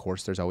 Of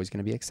course, there's always going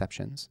to be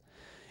exceptions.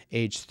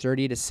 Age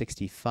 30 to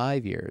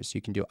 65 years,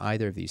 you can do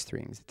either of these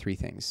three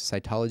things.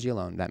 Cytology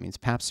alone, that means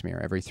Pap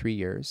smear every 3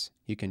 years.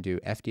 You can do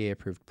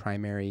FDA-approved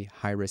primary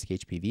high-risk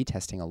HPV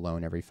testing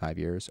alone every 5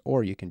 years,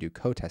 or you can do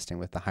co-testing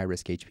with the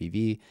high-risk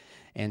HPV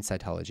and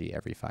cytology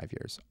every 5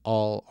 years.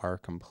 All are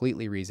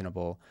completely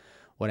reasonable.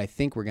 What I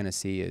think we're going to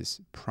see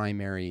is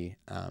primary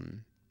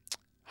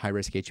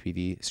high-risk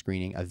HPV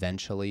screening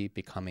eventually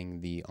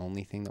becoming the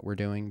only thing that we're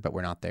doing, but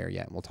we're not there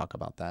yet. We'll talk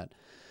about that.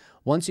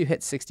 Once you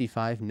hit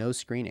 65, no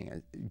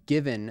screening,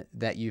 given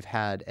that you've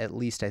had at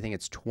least, I think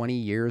it's 20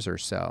 years or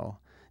so,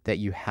 that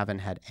you haven't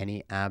had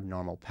any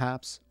abnormal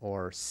Paps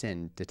or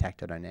sin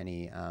detected on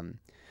any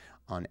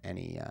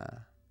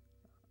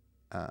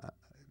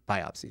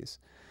biopsies.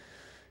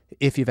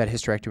 If you've had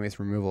hysterectomy with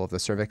removal of the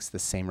cervix, the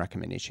same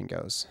recommendation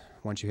goes.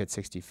 Once you hit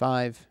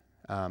 65,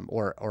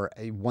 or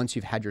once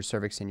you've had your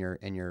cervix and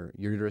your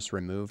uterus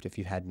removed, if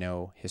you've had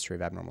no history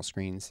of abnormal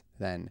screens,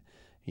 then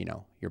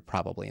you're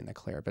probably in the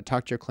clear. But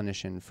talk to your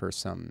clinician for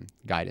some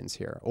guidance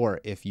here. Or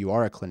if you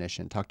are a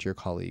clinician, talk to your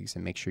colleagues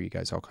and make sure you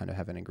guys all kind of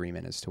have an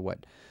agreement as to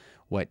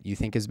what you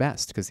think is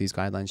best, because these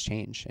guidelines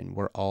change and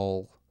we're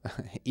all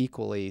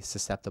equally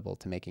susceptible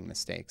to making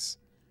mistakes.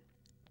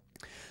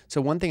 So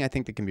one thing I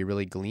think that can be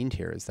really gleaned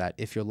here is that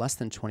if you're less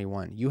than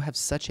 21, you have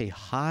such a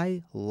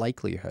high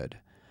likelihood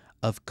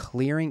of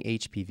clearing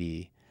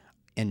HPV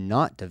and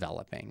not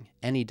developing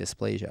any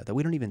dysplasia that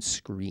we don't even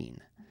screen.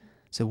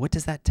 So what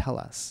does that tell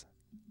us?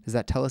 Does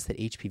that tell us that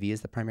HPV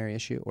is the primary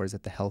issue, or is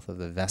it the health of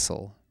the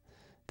vessel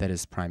that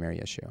is primary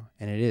issue,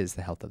 and it is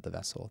the health of the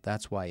vessel.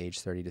 That's why age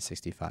 30 to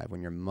 65, when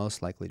you're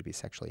most likely to be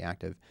sexually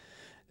active,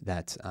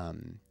 that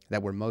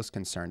we're most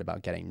concerned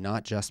about getting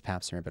not just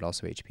pap smear, but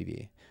also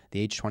HPV. The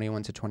age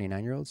 21 to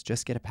 29-year-olds,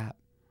 just get a pap.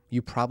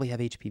 You probably have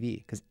HPV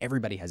because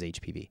everybody has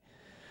HPV.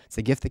 It's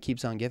the gift that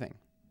keeps on giving.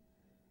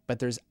 But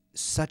there's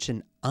such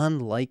an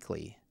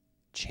unlikely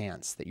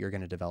chance that you're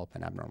going to develop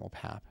an abnormal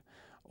pap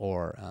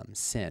or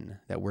SIN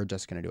that we're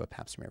just going to do a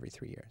pap smear every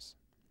 3 years.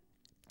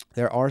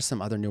 There are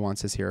some other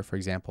nuances here. For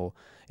example,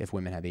 if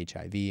women have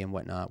HIV and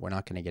whatnot, we're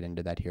not going to get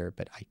into that here,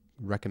 but I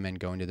recommend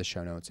going to the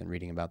show notes and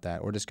reading about that,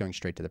 or just going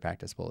straight to the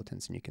practice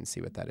bulletins and you can see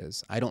what that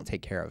is. I don't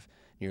take care of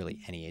nearly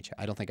any HIV.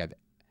 I don't think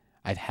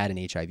I've had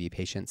an HIV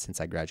patient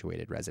since I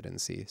graduated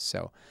residency.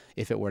 So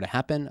if it were to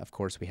happen, of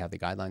course, we have the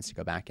guidelines to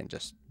go back and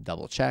just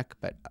double check.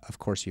 But of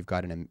course, you've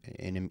got an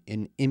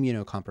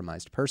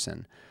immunocompromised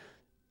person.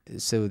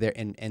 So they're,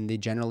 and they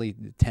generally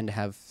tend to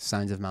have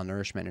signs of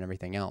malnourishment and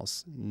everything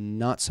else.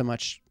 Not so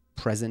much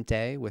present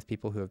day with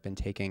people who have been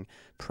taking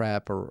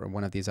PrEP or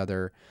one of these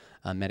other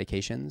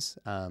medications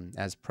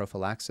as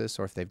prophylaxis,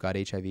 or if they've got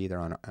HIV, they're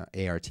on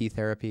ART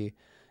therapy.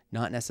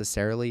 Not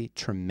necessarily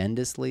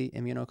tremendously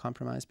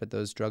immunocompromised, but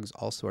those drugs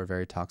also are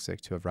very toxic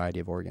to a variety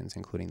of organs,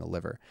 including the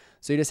liver.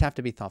 So you just have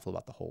to be thoughtful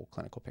about the whole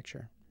clinical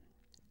picture.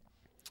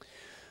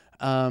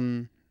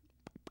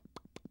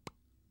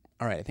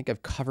 All right, I think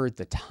I've covered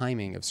the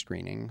timing of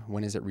screening.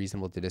 When is it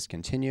reasonable to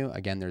discontinue?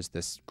 Again, there's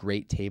this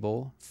great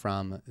table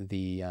from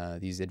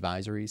these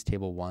advisories.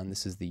 Table 1,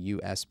 this is the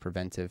U.S.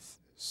 Preventive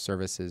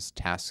Services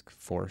Task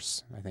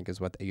Force, I think is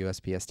what the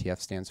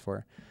USPSTF stands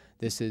for.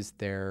 This is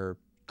their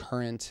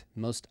current,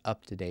 most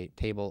up-to-date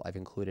table. I've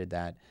included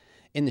that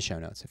in the show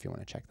notes if you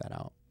want to check that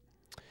out.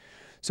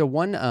 So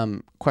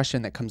one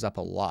question that comes up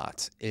a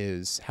lot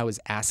is, how is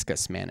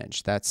ascus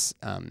managed? That's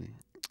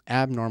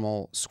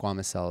abnormal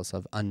squamous cells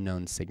of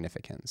unknown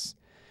significance.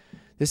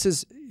 This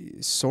is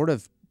sort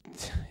of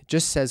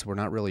just says we're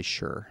not really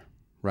sure,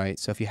 right?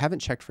 So if you haven't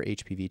checked for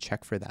HPV,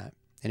 check for that.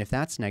 And if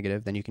that's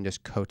negative, then you can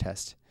just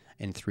co-test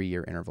in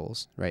 3-year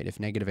intervals, right? If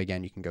negative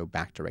again, you can go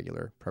back to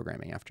regular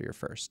programming after your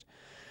first.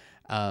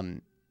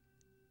 The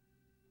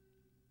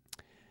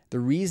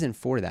reason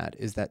for that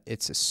is that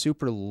it's a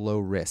super low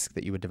risk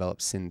that you would develop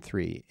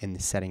SIN3 in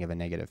the setting of a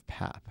negative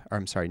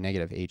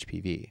negative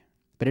HPV.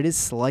 But it is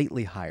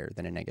slightly higher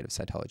than a negative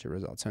cytology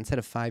result. So instead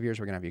of 5 years,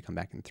 we're going to have you come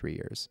back in 3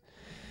 years.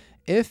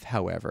 If,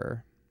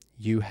 however,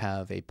 you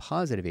have a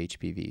positive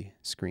HPV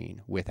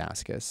screen with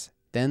ascus,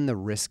 then the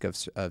risk of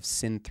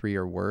SIN3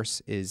 or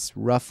worse is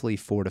roughly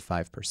 4 to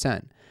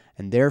 5%.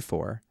 And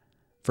therefore,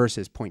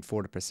 versus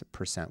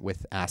 0.4%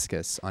 with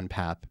ascus on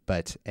PAP,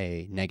 but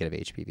a negative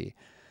HPV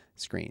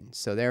screen.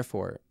 So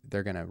therefore,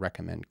 they're going to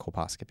recommend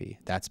colposcopy.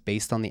 That's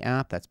based on the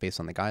app. That's based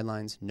on the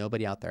guidelines.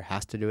 Nobody out there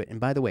has to do it. And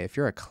by the way, if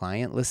you're a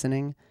client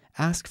listening,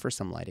 ask for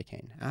some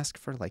lidocaine. Ask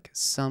for like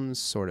some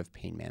sort of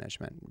pain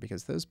management,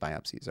 because those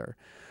biopsies are,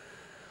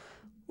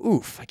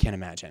 oof, I can't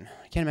imagine.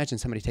 I can't imagine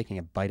somebody taking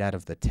a bite out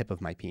of the tip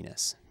of my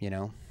penis, you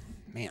know?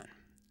 Man.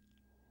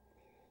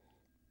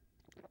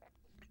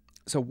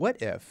 So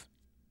what if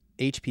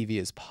HPV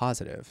is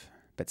positive,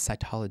 but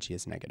cytology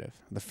is negative?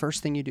 The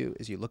first thing you do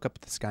is you look up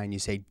at the sky and you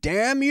say,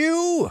 damn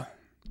you,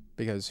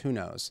 because who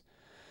knows?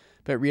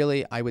 But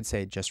really, I would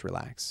say just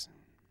relax.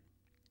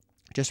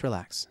 Just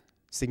relax.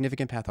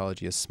 Significant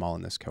pathology is small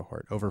in this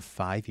cohort. Over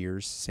 5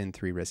 years,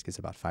 SIN3 risk is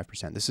about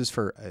 5%. This is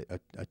for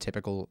a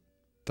typical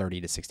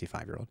 30 to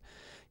 65-year-old.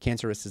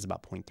 Cancer risk is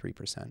about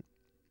 0.3%.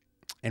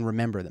 And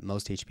remember that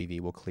most HPV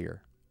will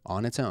clear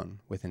on its own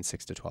within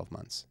 6 to 12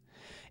 months.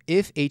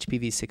 If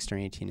HPV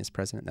 6/18 is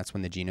present, that's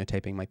when the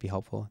genotyping might be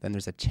helpful, then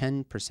there's a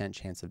 10%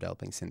 chance of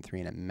developing SIN3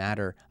 in a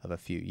matter of a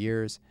few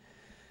years.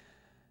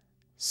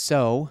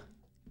 So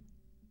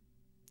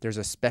there's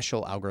a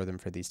special algorithm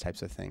for these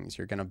types of things.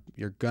 You're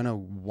gonna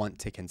want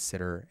to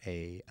consider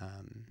a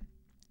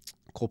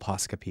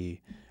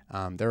colposcopy.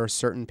 There are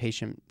certain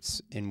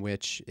patients in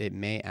which it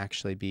may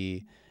actually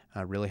be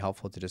really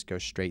helpful to just go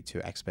straight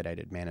to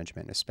expedited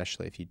management,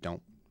 especially if you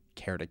don't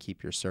care to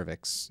keep your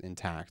cervix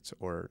intact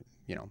or,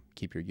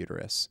 keep your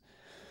uterus.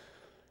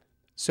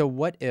 So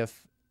what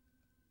if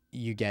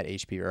you get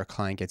HPV, or a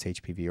client gets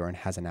HPV or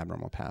has an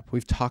abnormal pap?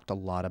 We've talked a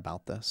lot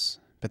about this,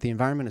 but the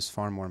environment is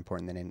far more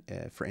important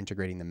than for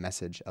integrating the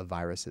message of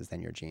viruses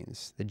than your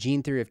genes. The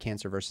gene theory of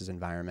cancer versus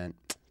environment,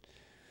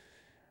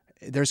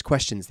 there's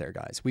questions there,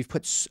 guys. We've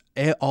put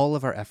all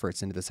of our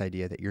efforts into this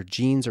idea that your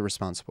genes are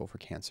responsible for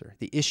cancer.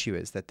 The issue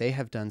is that they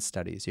have done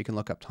studies. You can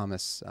look up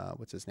Thomas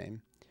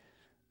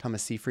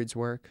Seyfried's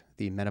work,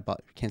 the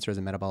cancer as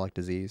a metabolic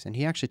disease, and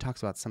he actually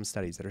talks about some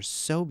studies that are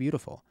so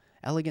beautiful,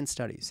 elegant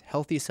studies.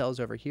 Healthy cells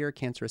over here,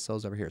 cancerous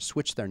cells over here.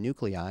 Switch their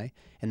nuclei,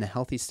 and the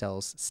healthy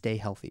cells stay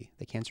healthy.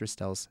 The cancerous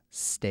cells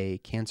stay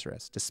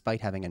cancerous,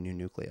 despite having a new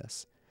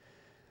nucleus.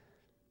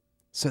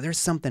 So there's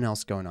something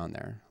else going on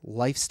there.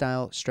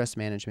 Lifestyle, stress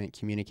management,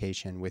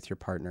 communication with your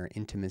partner,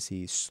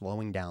 intimacy,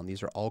 slowing down.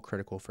 These are all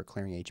critical for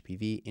clearing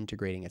HPV,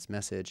 integrating its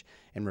message,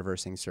 and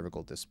reversing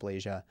cervical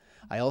dysplasia.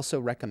 I also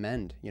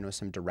recommend,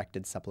 some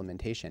directed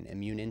supplementation.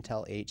 Immune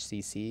Intel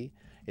HCC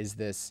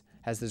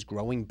has this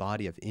growing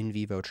body of in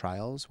vivo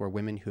trials where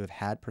women who have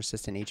had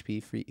persistent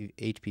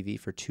HPV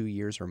for 2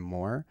 years or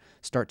more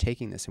start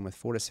taking this, and with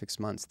 4 to 6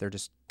 months, they're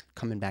just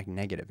coming back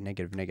negative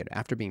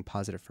after being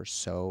positive for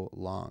so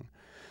long.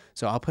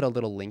 So I'll put a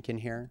little link in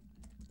here,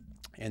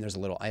 and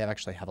I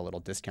actually have a little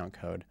discount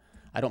code.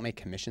 I don't make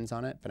commissions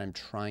on it, but I'm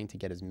trying to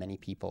get as many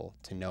people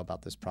to know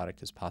about this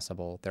product as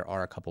possible. There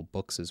are a couple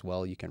books as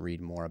well. You can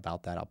read more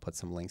about that. I'll put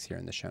some links here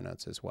in the show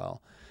notes as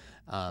well.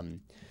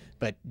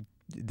 But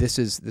this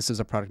is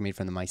a product made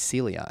from the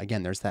mycelia.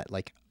 Again, there's that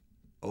like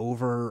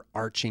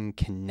overarching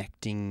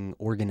connecting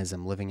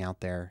organism living out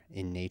there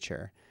in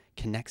nature.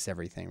 Connects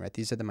everything, right?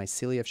 These are the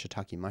mycelia of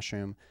shiitake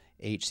mushroom.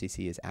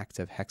 HCC is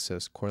active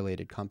hexose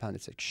correlated compound.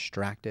 It's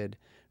extracted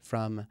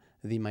from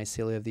the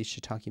mycelia of these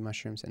shiitake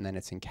mushrooms, and then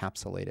it's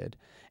encapsulated.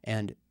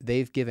 And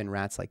they've given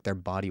rats like their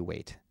body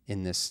weight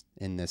in this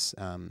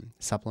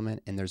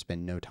supplement, and there's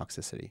been no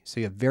toxicity. So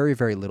you have very,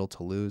 very little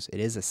to lose.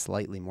 It is a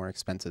slightly more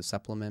expensive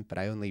supplement, but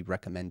I only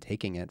recommend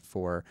taking it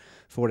for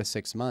 4 to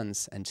 6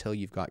 months until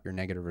you've got your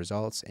negative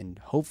results. And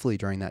hopefully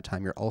during that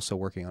time, you're also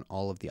working on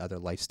all of the other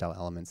lifestyle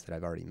elements that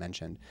I've already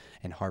mentioned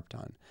and harped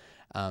on.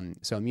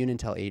 So Immune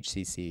Intel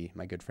HCC,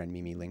 my good friend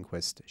Mimi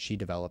Lindquist, she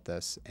developed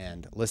this.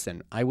 And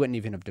listen, I wouldn't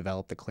even have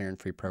developed the Clear and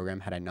Free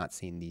program had I not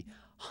seen the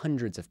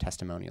hundreds of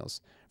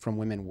testimonials from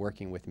women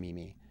working with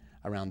Mimi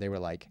around. They were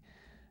like,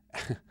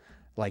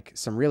 like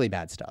some really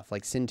bad stuff,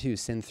 like SIN 2,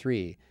 SIN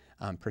 3,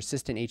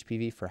 persistent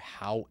HPV for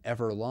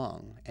however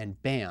long. And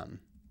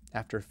bam,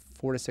 after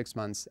 4 to 6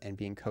 months and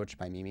being coached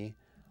by Mimi,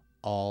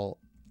 all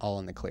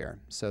in the clear.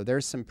 So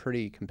there's some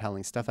pretty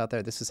compelling stuff out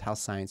there. This is how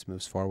science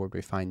moves forward.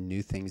 We find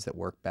new things that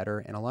work better.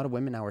 And a lot of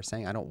women now are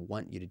saying, I don't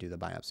want you to do the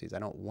biopsies. I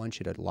don't want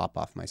you to lop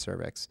off my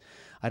cervix.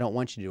 I don't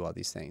want you to do all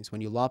these things. When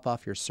you lop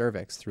off your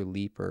cervix through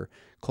LEEP or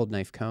cold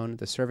knife cone,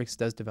 the cervix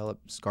does develop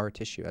scar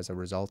tissue as a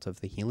result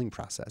of the healing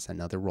process,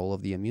 another role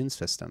of the immune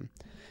system.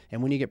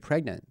 And when you get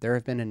pregnant, there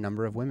have been a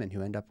number of women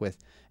who end up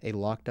with a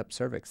locked up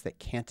cervix that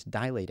can't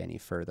dilate any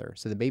further.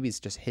 So the baby's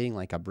just hitting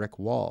like a brick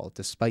wall,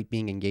 despite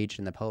being engaged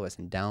in the pelvis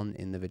and down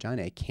in the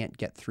vagina. It can't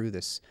get through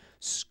this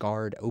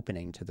scarred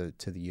opening to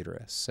the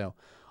uterus. So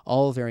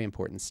all very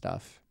important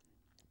stuff.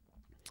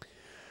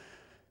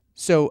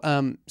 So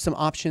some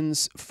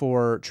options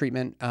for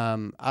treatment.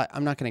 I'm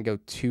not going to go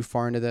too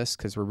far into this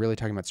because we're really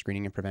talking about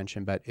screening and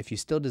prevention. But if you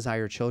still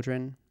desire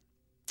children,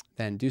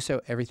 then do so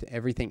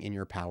everything in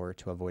your power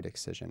to avoid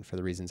excision for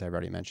the reasons I've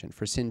already mentioned.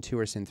 For SIN 2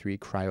 or SIN 3,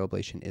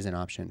 cryoablation is an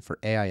option. For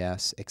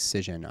AIS,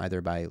 excision, either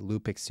by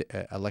loop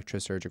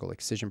electrosurgical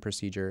excision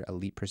procedure, a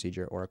LEEP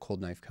procedure, or a cold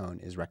knife cone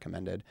is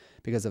recommended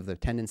because of the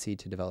tendency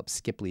to develop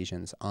skip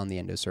lesions on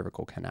the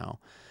endocervical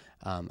canal.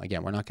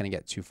 Again, we're not going to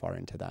get too far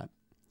into that.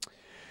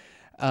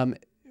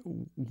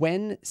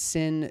 When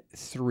SIN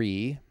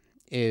 3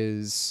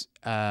 is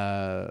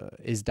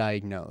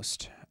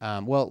diagnosed,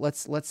 well,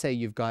 let's say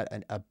you've got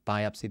a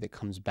biopsy that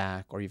comes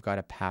back, or you've got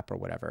a PAP or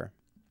whatever.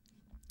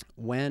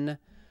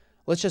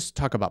 Let's just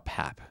talk about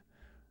PAP.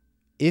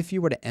 If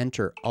you were to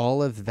enter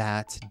all of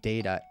that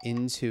data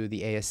into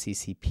the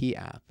ASCCP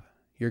app,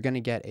 you're going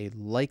to get a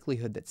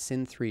likelihood that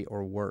SIN 3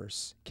 or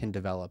worse can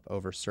develop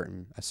over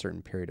a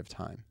certain period of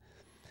time.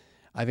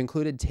 I've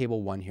included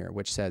table 1 here,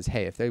 which says,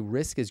 hey, if the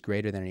risk is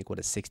greater than or equal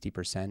to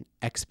 60%,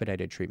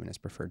 expedited treatment is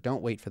preferred.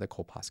 Don't wait for the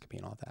colposcopy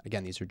and all that.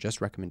 Again, these are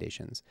just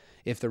recommendations.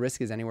 If the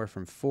risk is anywhere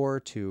from 4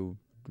 to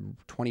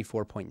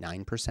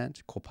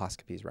 24.9%,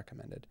 colposcopy is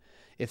recommended.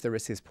 If the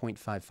risk is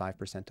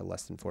 0.55% to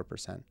less than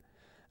 4%,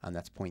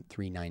 that's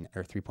 0.39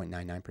 or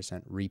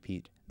 3.99%,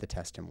 repeat the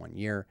test in 1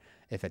 year.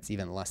 If it's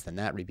even less than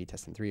that, repeat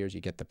test in 3 years.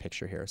 You get the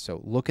picture here. So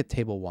look at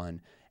table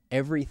 1.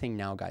 Everything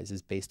now, guys,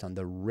 is based on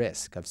the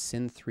risk of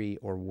SIN 3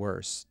 or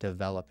worse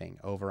developing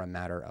over a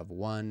matter of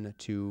 1,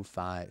 2,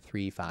 5,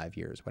 3, 5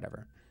 years,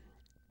 whatever.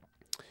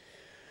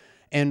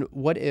 And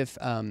what if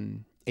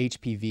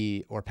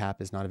HPV or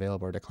PAP is not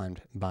available or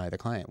declined by the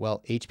client?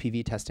 Well,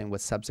 HPV testing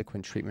with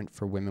subsequent treatment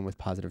for women with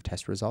positive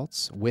test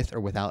results, with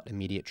or without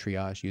immediate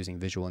triage using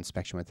visual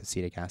inspection with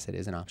acetic acid,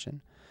 is an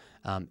option.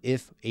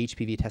 If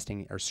HPV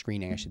testing or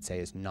screening, I should say,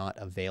 is not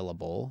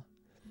available,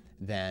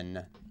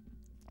 then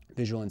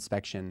visual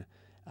inspection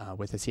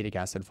with acetic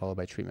acid followed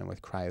by treatment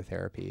with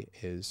cryotherapy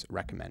is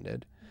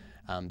recommended.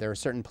 There are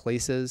certain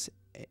places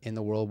in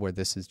the world where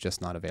this is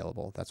just not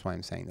available. That's why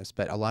I'm saying this.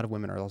 But a lot of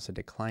women are also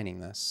declining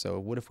this. So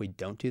what if we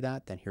don't do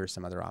that? Then here are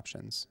some other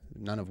options,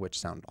 none of which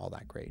sound all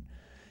that great.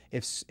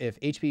 If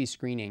HPV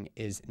screening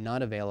is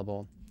not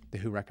available, the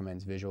WHO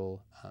recommends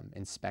visual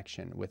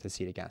inspection with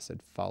acetic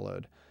acid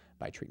followed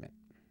by treatment.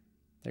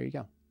 There you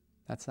go.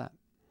 That's that.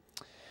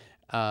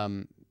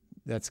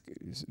 That's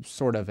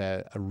sort of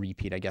a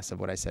repeat, I guess, of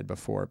what I said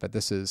before, but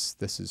this is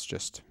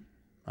just,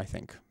 I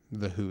think,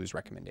 the WHO's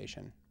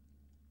recommendation.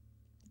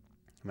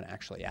 I'm going to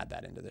actually add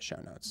that into the show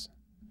notes.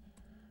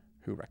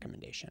 WHO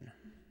recommendation.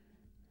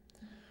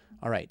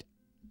 All right.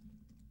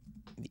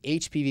 The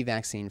HPV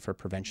vaccine for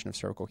prevention of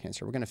cervical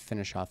cancer. We're going to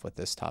finish off with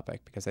this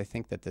topic because I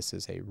think that this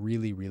is a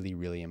really, really,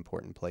 really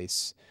important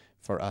place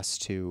for us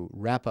to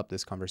wrap up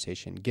this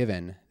conversation,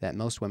 given that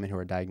most women who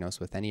are diagnosed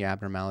with any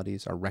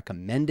abnormalities are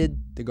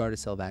recommended the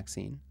Gardasil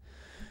vaccine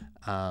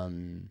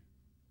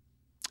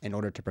in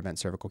order to prevent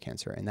cervical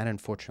cancer. And that,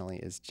 unfortunately,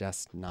 is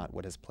just not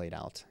what has played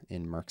out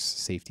in Merck's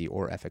safety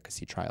or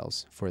efficacy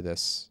trials for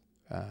this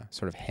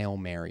sort of Hail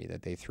Mary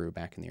that they threw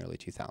back in the early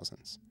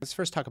 2000s. Let's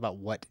first talk about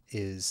what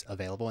is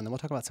available, and then we'll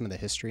talk about some of the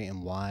history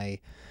and why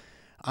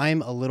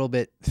I'm a little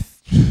bit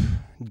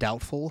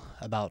doubtful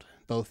about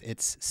both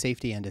its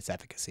safety and its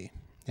efficacy.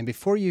 And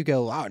before you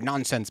go, oh,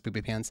 nonsense,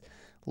 poopy pants,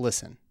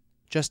 listen,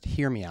 just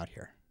hear me out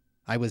here.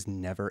 I was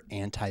never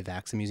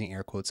anti-vax. I'm using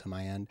air quotes on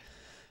my end.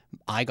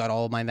 I got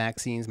all of my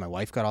vaccines. My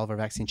wife got all of her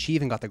vaccines. She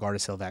even got the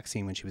Gardasil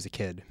vaccine when she was a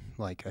kid,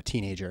 like a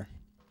teenager.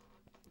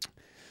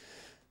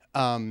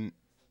 My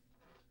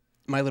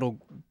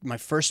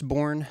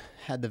firstborn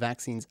had the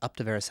vaccines up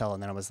to varicella,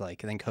 and then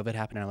then COVID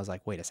happened, and I was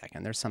like, wait a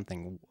second, there's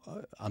something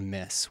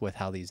amiss with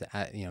how these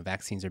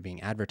vaccines are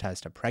being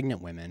advertised to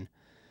pregnant women.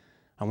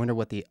 I wonder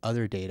what the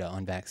other data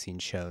on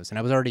vaccines shows. And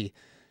I was already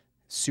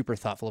super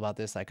thoughtful about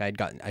this. Like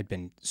I'd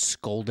been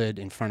scolded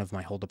in front of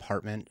my whole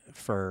department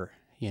for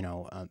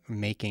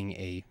making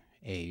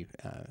a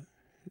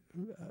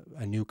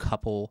new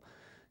couple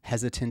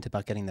hesitant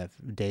about getting the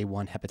day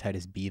one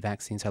hepatitis B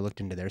vaccine. So I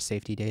looked into their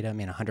safety data. I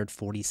mean,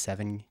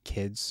 147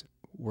 kids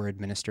were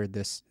administered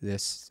this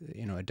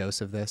a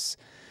dose of this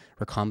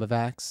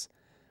Recombavax,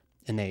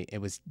 and it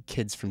was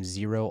kids from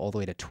 0 all the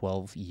way to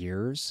 12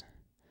 years,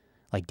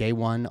 like day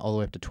one all the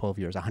way up to 12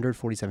 years.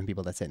 147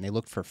 people. That's it. And they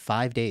looked for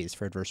 5 days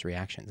for adverse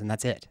reactions, and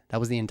that's it. That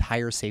was the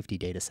entire safety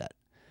data set.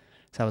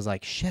 So I was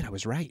like, shit, I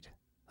was right.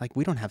 Like,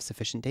 we don't have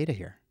sufficient data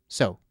here.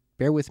 So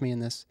bear with me in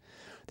this.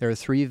 There are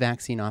 3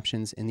 vaccine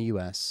options in the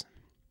U.S.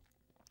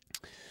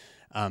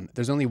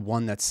 There's only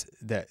one that's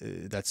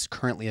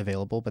currently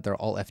available, but they're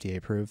all FDA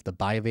approved. The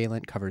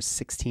bivalent covers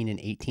 16 and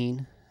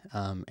 18,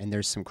 and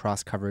there's some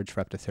cross coverage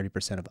for up to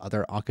 30% of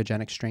other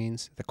oncogenic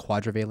strains. The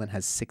quadrivalent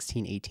has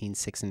 16, 18,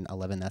 6, and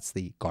 11. That's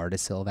the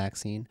Gardasil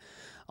vaccine.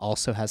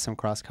 Also has some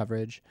cross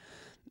coverage.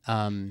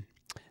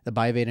 The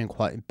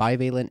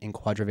bivalent and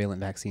quadrivalent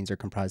vaccines are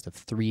comprised of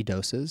 3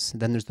 doses.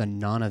 Then there's the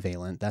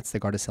nonavalent. That's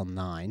the Gardasil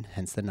 9,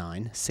 hence the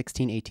 9.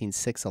 16, 18,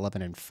 6,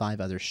 11, and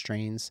 5 other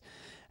strains.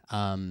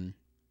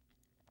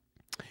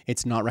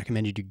 It's not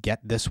recommended you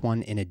get this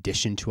one in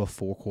addition to a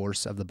full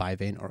course of the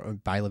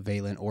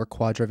bivalent or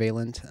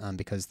quadrivalent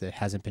because it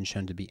hasn't been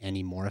shown to be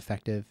any more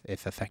effective,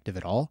 if effective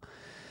at all.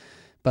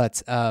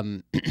 But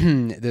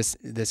this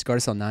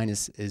Gardasil 9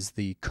 is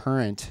the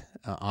current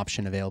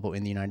option available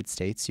in the United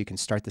States. You can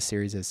start the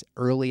series as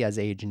early as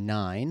age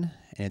 9,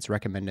 and it's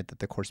recommended that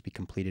the course be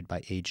completed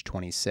by age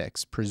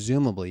 26,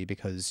 presumably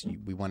because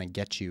we want to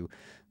get you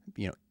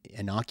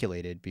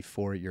inoculated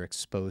before you're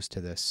exposed to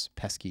this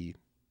pesky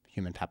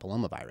human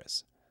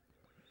papillomavirus.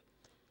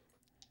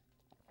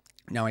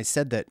 Now, I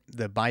said that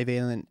the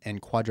bivalent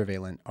and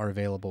quadrivalent are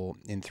available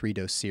in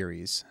 3-dose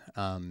series.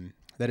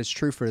 That is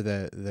true for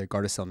the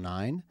Gardasil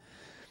 9.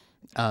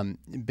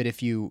 But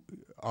if you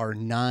are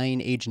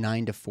age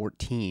 9 to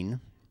 14,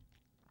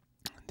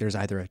 there's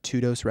either a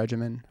 2-dose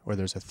regimen or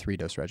there's a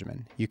 3-dose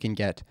regimen. You can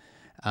get,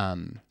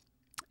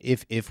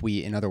 if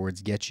we, in other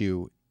words, get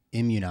you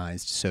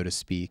immunized, so to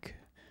speak,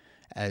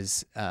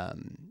 as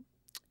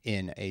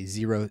in a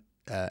 0,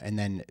 and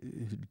then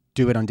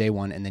do it on day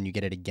 1, and then you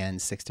get it again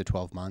 6 to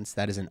 12 months.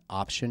 That is an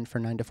option for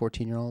 9 to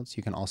 14-year-olds.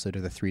 You can also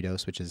do the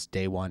 3-dose, which is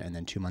day 1, and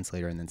then 2 months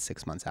later, and then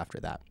 6 months after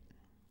that.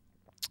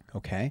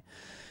 Okay.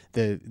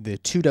 The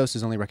 2-dose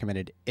is only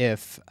recommended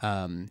if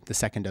the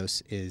second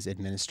dose is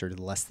administered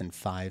less than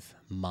 5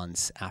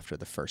 months after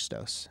the first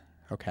dose.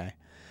 Okay.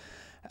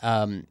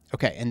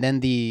 Okay. And then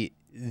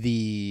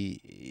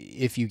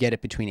if you get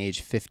it between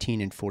age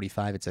 15 and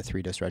 45, it's a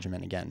 3-dose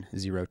regimen again,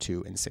 0,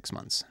 2, and 6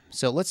 months.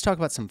 So let's talk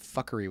about some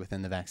fuckery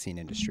within the vaccine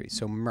industry.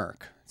 So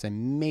Merck, it's a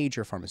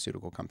major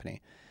pharmaceutical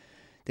company.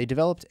 They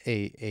developed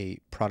a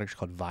product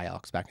called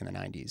Vioxx back in the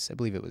 90s. I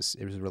believe it was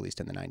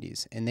released in the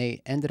 90s. And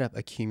they ended up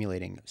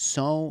accumulating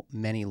so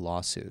many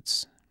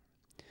lawsuits.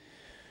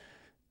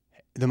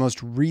 The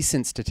most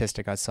recent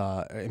statistic I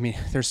saw, I mean,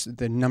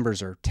 the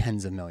numbers are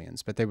tens of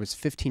millions, but there was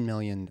 $15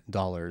 million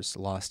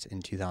lost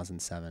in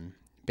 2007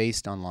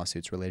 based on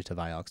lawsuits related to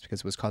Vioxx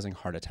because it was causing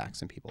heart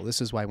attacks in people. This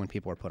is why when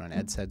people are put on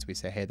NSAIDs, we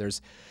say, hey,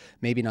 there's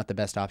maybe not the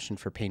best option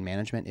for pain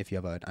management if you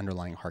have an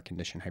underlying heart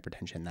condition,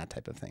 hypertension, that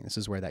type of thing. This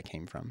is where that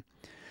came from.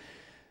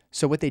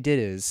 So what they did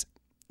is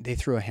they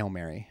threw a Hail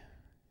Mary.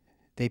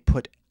 They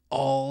put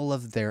all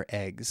of their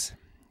eggs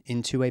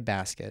into a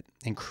basket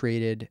and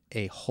created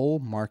a whole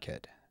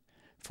market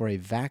for a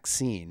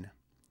vaccine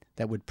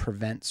that would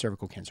prevent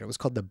cervical cancer. It was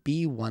called the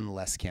Be One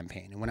Less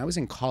campaign. And when I was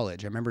in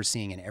college, I remember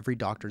seeing in every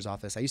doctor's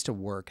office, I used to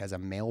work as a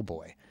mail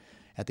boy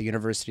at the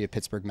University of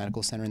Pittsburgh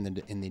Medical Center in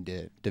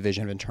the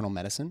Division of Internal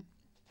Medicine.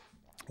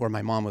 where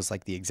my mom was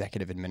like the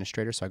executive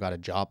administrator. So I got a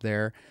job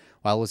there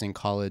while I was in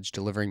college,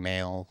 delivering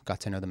mail, got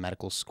to know the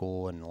medical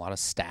school and a lot of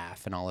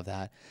staff and all of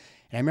that.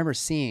 And I remember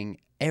seeing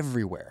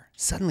everywhere,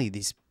 suddenly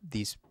these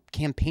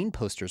campaign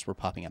posters were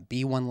popping up,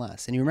 be one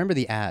less. And you remember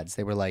the ads,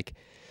 they were like,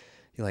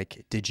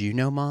 did you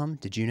know, mom?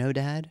 Did you know,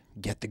 dad?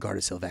 Get the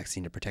Gardasil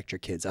vaccine to protect your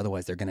kids.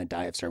 Otherwise, they're going to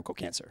die of cervical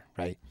cancer,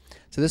 right?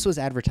 So this was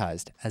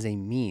advertised as a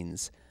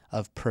means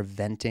of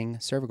preventing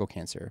cervical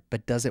cancer.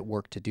 But does it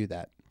work to do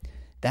that?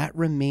 That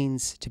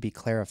remains to be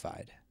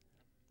clarified.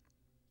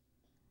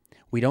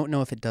 We don't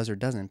know if it does or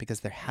doesn't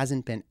because there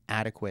hasn't been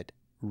adequate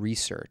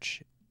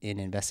research in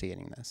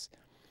investigating this.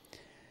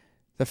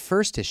 The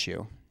first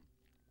issue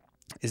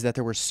is that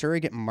there were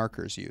surrogate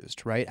markers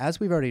used, right? As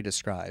we've already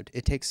described,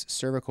 it takes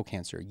cervical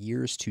cancer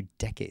years to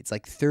decades,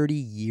 like 30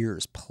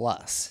 years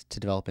plus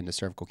to develop into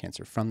cervical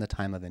cancer from the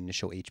time of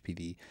initial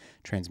HPV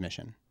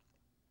transmission.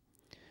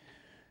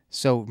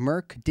 So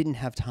Merck didn't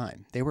have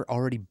time. They were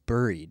already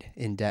buried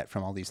in debt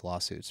from all these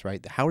lawsuits,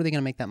 right? How are they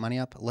going to make that money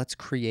up? Let's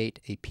create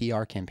a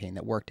PR campaign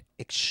that worked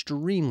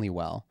extremely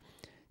well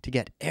to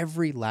get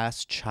every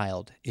last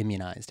child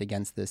immunized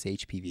against this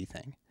HPV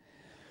thing.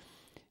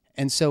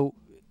 And so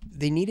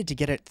they needed to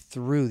get it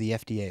through the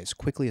FDA as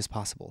quickly as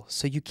possible.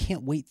 So you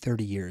can't wait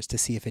 30 years to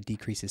see if it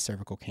decreases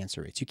cervical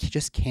cancer rates. You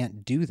just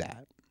can't do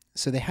that.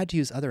 So they had to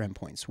use other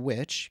endpoints,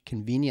 which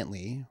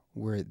conveniently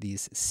were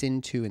these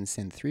SIN2 and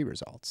SIN3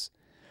 results.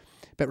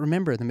 But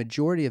remember, the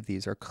majority of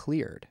these are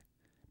cleared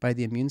by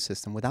the immune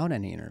system without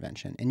any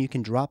intervention. And you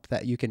can drop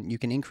that, you can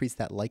increase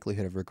that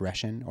likelihood of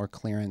regression or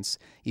clearance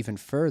even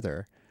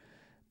further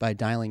by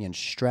dialing in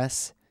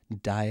stress,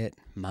 diet,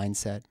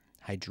 mindset,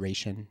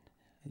 hydration,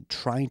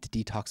 trying to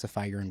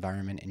detoxify your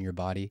environment and your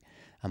body,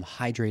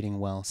 hydrating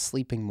well,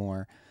 sleeping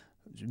more,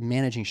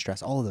 managing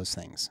stress, all of those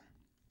things.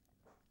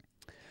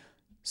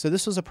 So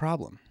this was a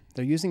problem.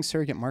 They're using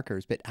surrogate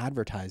markers, but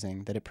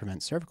advertising that it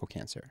prevents cervical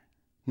cancer.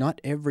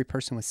 Not every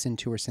person with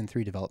SIN2 or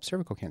SIN3 develops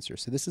cervical cancer,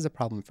 so this is a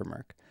problem for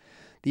Merck.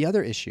 The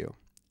other issue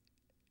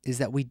is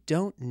that we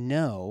don't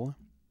know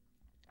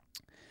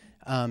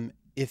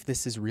if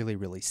this is really,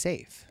 really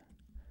safe.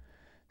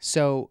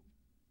 So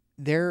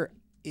there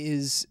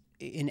is,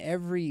 in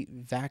every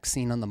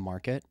vaccine on the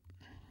market,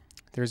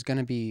 there's going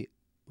to be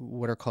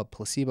what are called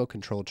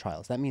placebo-controlled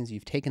trials. That means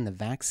you've taken the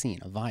vaccine,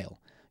 a vial,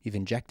 you've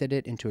injected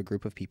it into a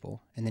group of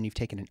people, and then you've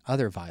taken in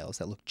other vials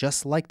that look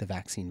just like the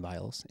vaccine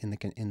vials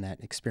in that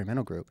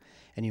experimental group,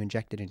 and you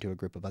inject it into a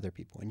group of other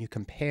people. And you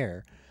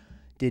compare,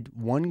 did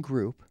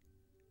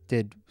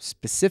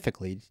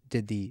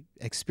the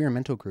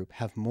experimental group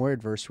have more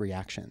adverse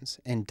reactions?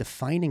 And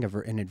defining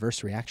an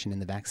adverse reaction in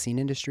the vaccine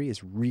industry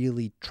is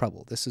really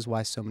trouble. This is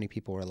why so many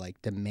people are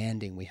like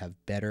demanding we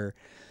have better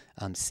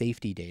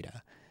safety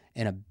data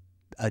and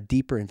a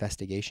deeper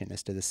investigation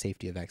as to the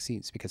safety of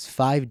vaccines, because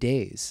 5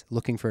 days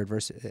looking for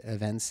adverse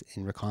events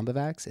in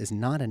Recombavax is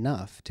not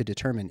enough to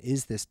determine,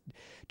 is this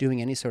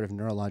doing any sort of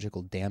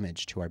neurological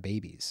damage to our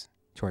babies,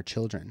 to our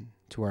children,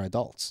 to our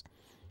adults?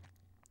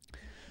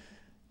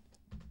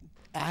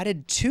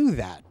 Added to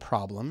that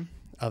problem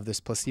of this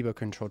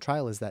placebo-controlled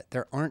trial is that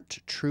there aren't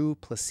true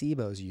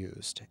placebos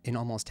used in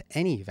almost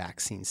any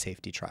vaccine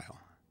safety trial,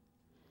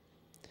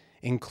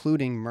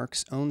 including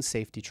Merck's own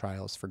safety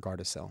trials for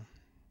Gardasil.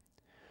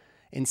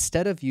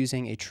 Instead of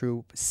using a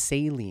true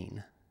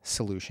saline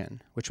solution,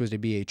 which was to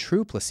be a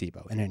true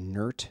placebo, an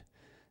inert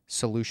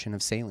solution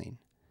of saline,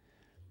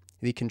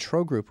 the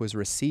control group was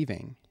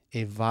receiving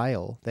a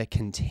vial that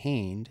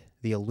contained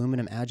the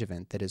aluminum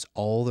adjuvant that is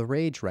all the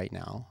rage right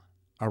now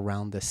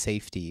around the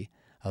safety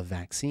of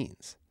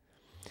vaccines.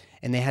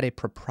 And they had a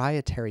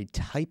proprietary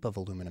type of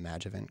aluminum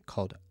adjuvant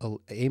called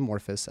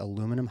amorphous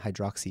aluminum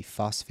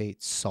hydroxyphosphate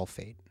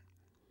sulfate.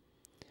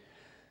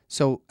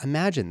 So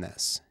imagine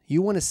this.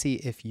 You want to see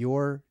if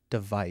your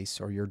device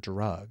or your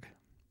drug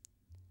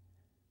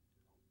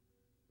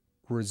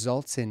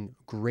results in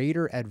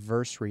greater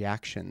adverse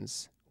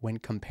reactions when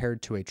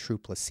compared to a true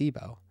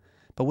placebo.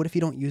 But what if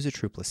you don't use a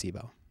true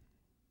placebo?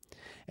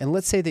 And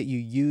let's say that you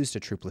used a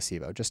true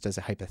placebo, just as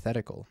a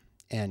hypothetical,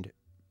 and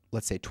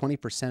let's say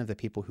 20% of the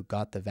people who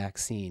got the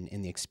vaccine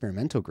in the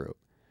experimental group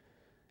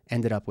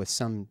ended up with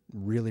some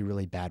really,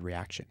 really bad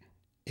reaction.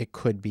 It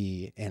could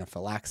be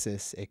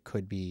anaphylaxis. It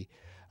could be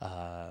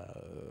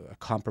a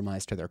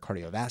compromise to their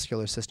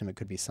cardiovascular system. It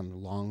could be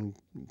some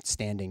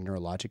long-standing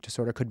neurologic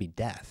disorder. It could be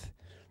death.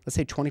 Let's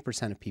say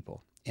 20% of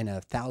people in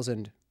a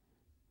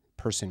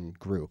 1,000-person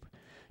group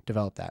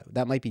develop that.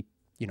 That might be,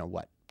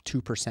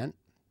 2%?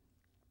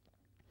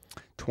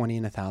 20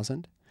 in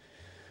 1,000?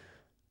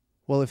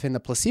 Well, if in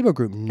the placebo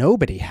group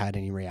nobody had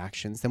any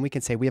reactions, then we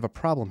can say we have a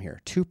problem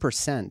here.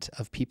 2%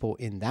 of people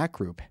in that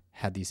group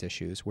had these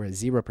issues,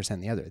 whereas 0%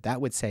 in the other.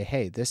 That would say,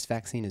 hey, this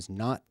vaccine is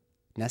not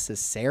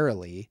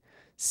necessarily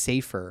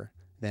safer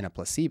than a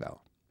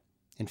placebo.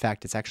 In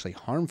fact, it's actually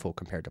harmful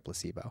compared to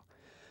placebo.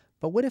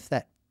 But what if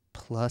that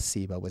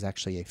placebo was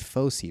actually a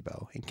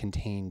faucebo and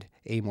contained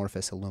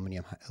amorphous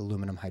aluminum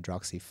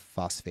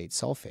hydroxyphosphate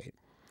sulfate?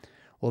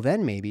 Well,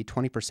 then maybe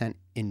 20%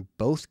 in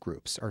both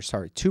groups,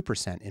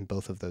 2% in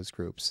both of those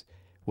groups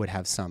would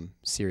have some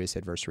serious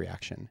adverse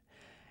reaction.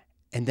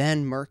 And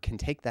then Merck can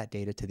take that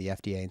data to the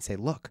FDA and say,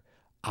 look,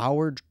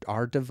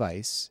 our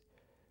device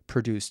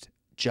produced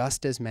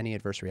just as many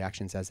adverse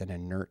reactions as an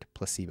inert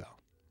placebo.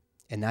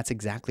 And that's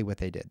exactly what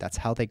they did. That's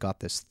how they got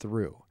this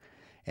through.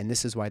 And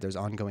this is why there's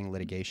ongoing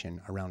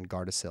litigation around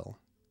Gardasil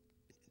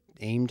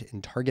aimed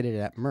and targeted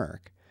at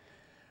Merck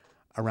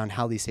around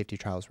how these safety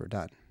trials were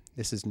done.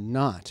 This is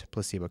not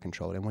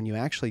placebo-controlled. And when you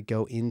actually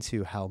go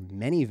into how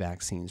many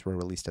vaccines were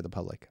released to the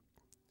public,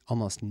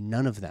 almost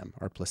none of them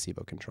are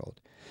placebo-controlled.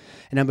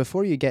 And now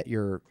before you get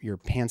your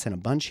pants in a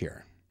bunch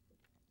here,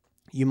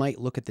 you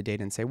might look at the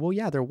data and say, well,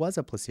 yeah, there was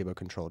a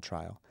placebo-controlled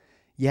trial.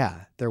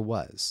 Yeah, there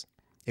was.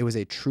 It was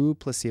a true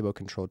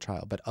placebo-controlled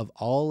trial. But of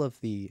all of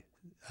the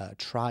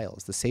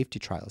trials, the safety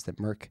trials that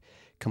Merck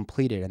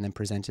completed and then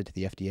presented to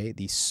the FDA,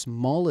 the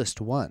smallest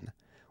one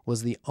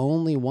was the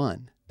only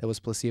one that was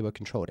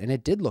placebo-controlled. And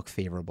it did look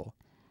favorable.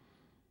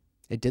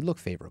 It did look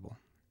favorable.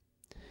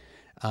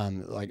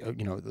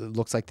 It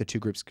looks like the two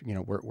groups,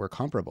 were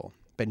comparable,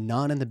 but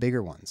not in the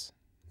bigger ones.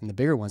 In the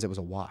bigger ones, it was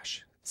a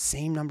wash.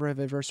 Same number of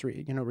adverse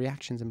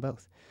reactions in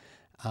both.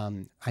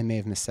 I may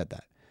have missaid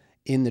that.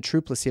 In the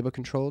true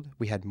placebo-controlled,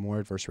 we had more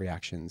adverse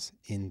reactions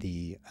in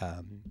the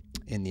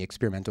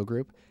experimental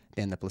group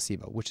than the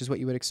placebo, which is what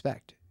you would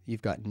expect.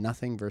 You've got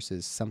nothing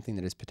versus something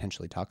that is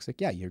potentially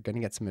toxic. Yeah, you're going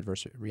to get some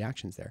adverse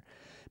reactions there.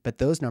 But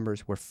those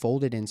numbers were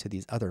folded into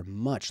these other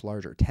much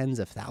larger, tens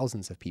of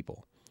thousands of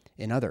people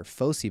in other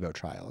placebo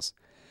trials.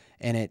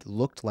 And it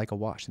looked like a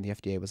wash. And the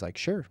FDA was like,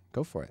 sure,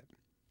 go for it.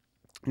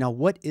 Now,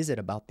 what is it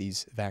about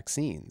these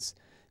vaccines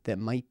that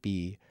might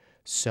be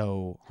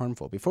so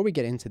harmful? Before we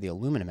get into the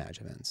aluminum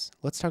adjuvants,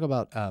 let's talk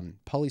about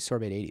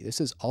polysorbate 80. This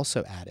is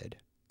also added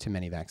to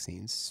many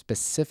vaccines,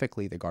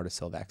 specifically the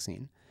Gardasil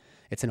vaccine.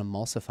 It's an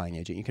emulsifying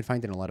agent. You can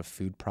find it in a lot of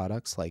food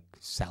products like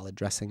salad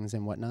dressings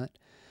and whatnot.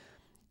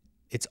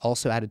 It's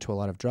also added to a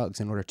lot of drugs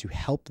in order to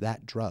help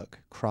that drug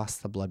cross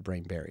the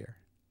blood-brain barrier.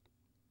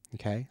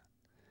 Okay?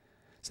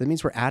 So that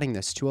means we're adding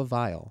this to a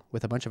vial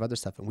with a bunch of other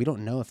stuff, and we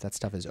don't know if that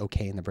stuff is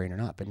okay in the brain or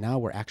not, but now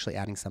we're actually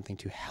adding something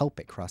to help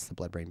it cross the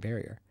blood-brain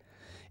barrier.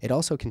 It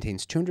also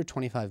contains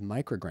 225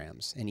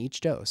 micrograms in each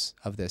dose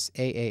of this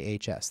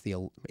AAHS,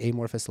 the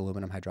amorphous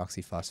aluminum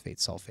hydroxyphosphate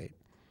sulfate.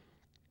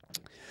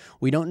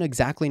 We don't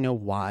exactly know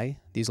why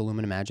these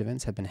aluminum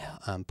adjuvants have been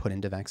put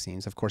into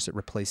vaccines. Of course, it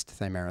replaced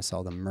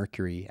thimerosal, the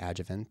mercury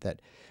adjuvant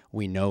that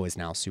we know is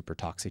now super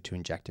toxic to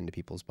inject into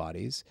people's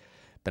bodies.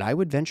 But I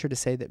would venture to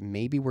say that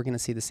maybe we're going to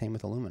see the same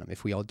with aluminum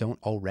if we all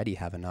don't already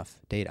have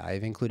enough data.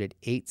 I've included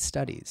 8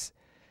 studies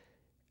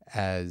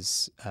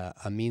as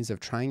a means of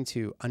trying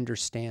to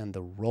understand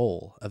the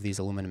role of these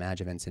aluminum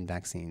adjuvants in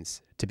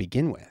vaccines to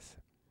begin with.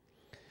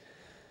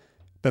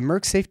 But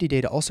Merck's safety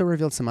data also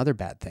revealed some other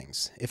bad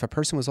things. If a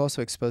person was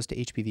also exposed to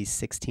HPV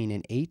 16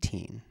 and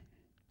 18,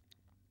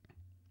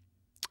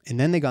 and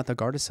then they got the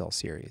Gardasil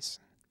series,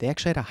 they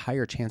actually had a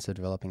higher chance of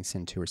developing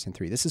SIN2 or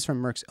SIN3. This is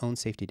from Merck's own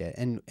safety data.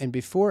 And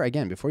before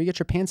you get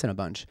your pants in a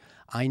bunch,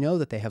 I know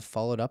that they have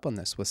followed up on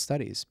this with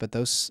studies, but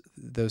those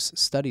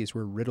studies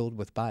were riddled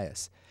with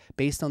bias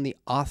based on the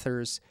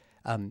authors,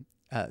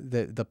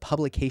 the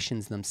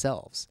publications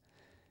themselves.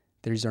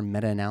 These are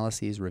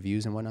meta-analyses,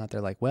 reviews, and whatnot.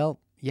 They're like, well,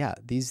 yeah,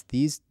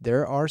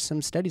 there are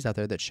some studies out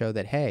there that show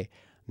that, hey,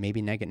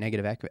 maybe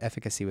negative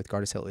efficacy with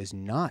Gardasil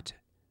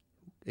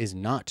is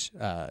not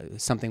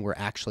something we're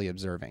actually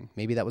observing.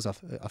 Maybe that was a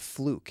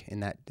fluke in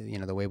that,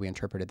 the way we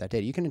interpreted that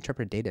data. You can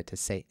interpret data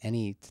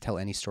to tell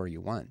any story you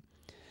want.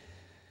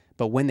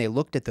 But when they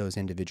looked at those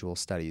individual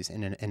studies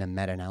in a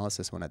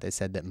meta-analysis they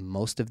said that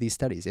most of these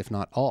studies, if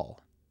not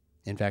all,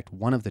 in fact,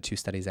 one of the 2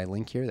 studies I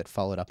link here that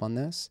followed up on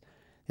this,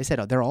 they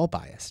said, they're all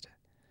biased.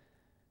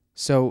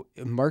 So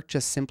Merck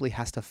just simply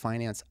has to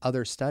finance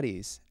other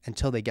studies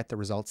until they get the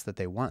results that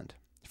they want.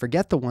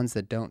 Forget the ones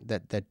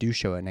that do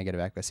show a negative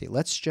efficacy.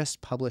 Let's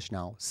just publish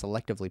now,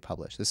 selectively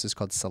publish. This is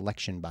called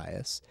selection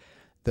bias.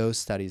 Those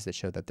studies that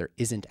show that there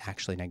isn't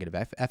actually negative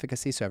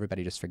efficacy, so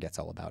everybody just forgets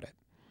all about it.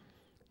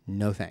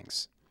 No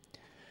thanks.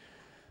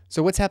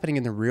 So what's happening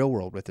in the real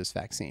world with this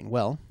vaccine?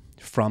 Well,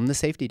 from the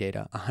safety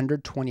data,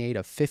 128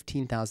 of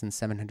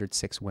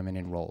 15,706 women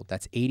enrolled.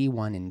 That's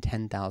 81 in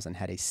 10,000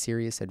 had a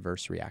serious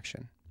adverse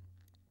reaction.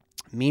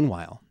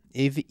 Meanwhile,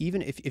 if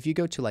you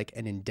go to like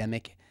an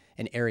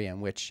area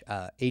in which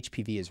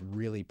HPV is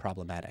really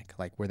problematic,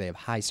 like where they have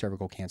high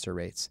cervical cancer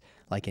rates,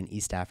 like in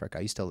East Africa.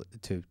 I used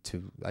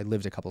I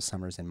lived a couple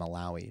summers in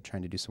Malawi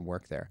trying to do some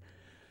work there.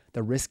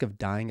 The risk of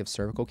dying of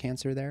cervical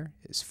cancer there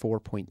is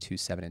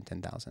 4.27 in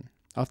 10,000.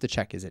 I'll have to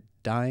check, is it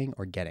dying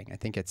or getting? I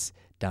think it's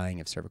dying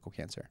of cervical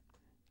cancer.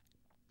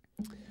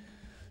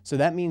 So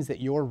that means that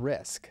your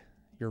risk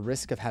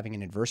of having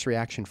an adverse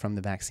reaction from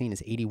the vaccine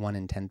is 81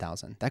 in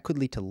 10,000. That could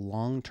lead to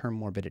long-term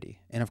morbidity.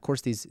 And of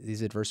course,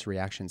 these adverse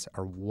reactions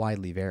are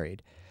widely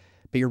varied.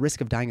 But your risk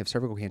of dying of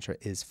cervical cancer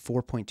is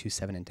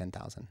 4.27 in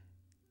 10,000.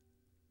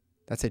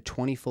 That's a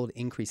 20-fold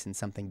increase in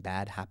something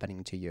bad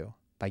happening to you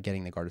by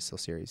getting the Gardasil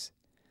series.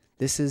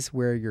 This is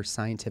where your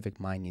scientific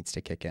mind needs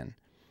to kick in.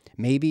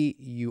 Maybe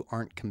you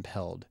aren't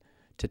compelled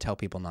to tell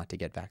people not to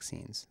get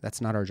vaccines.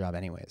 That's not our job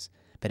anyways.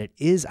 But it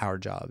is our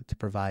job to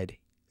provide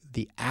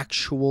the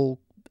actual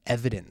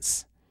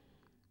evidence.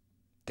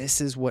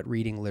 This is what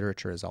reading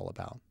literature is all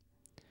about.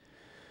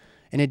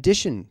 In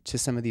addition to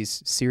some of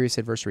these serious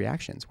adverse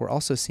reactions, we're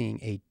also seeing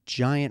a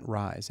giant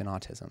rise in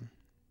autism.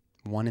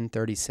 1 in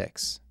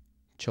 36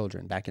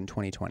 children back in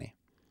 2020.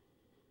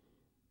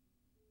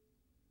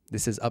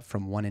 This is up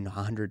from 1 in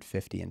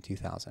 150 in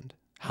 2000.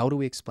 How do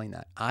we explain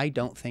that? I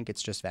don't think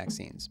it's just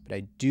vaccines, but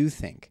I do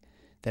think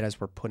that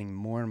as we're putting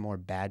more and more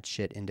bad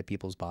shit into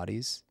people's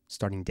bodies,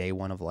 starting day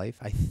one of life,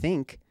 I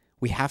think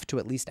we have to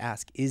at least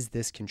ask, is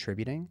this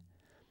contributing?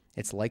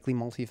 It's likely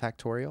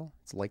multifactorial.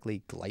 It's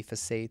likely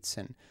glyphosates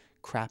and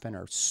crap in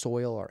our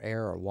soil or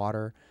air or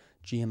water,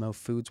 GMO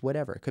foods,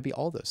 whatever. It could be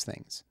all those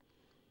things.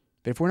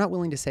 But if we're not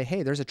willing to say,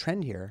 hey, there's a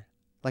trend here,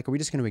 like, are we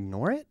just going to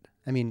ignore it?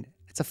 I mean,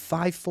 it's a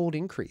 5-fold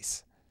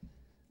increase.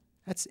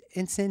 It's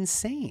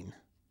insane.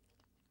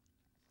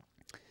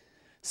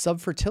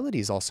 Subfertility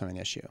is also an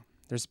issue.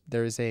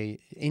 There's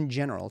in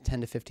general,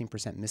 10 to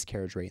 15%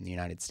 miscarriage rate in the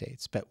United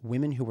States. But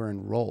women who were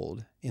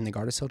enrolled in the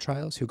Gardasil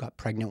trials, who got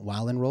pregnant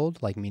while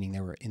enrolled, like meaning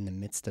they were in the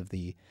midst of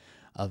the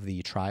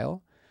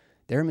trial,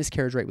 their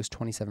miscarriage rate was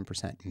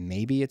 27%.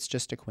 Maybe it's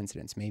just a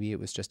coincidence. Maybe it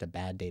was just a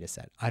bad data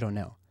set. I don't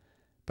know.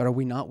 But are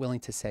we not willing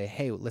to say,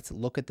 hey, let's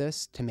look at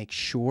this to make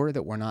sure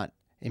that we're not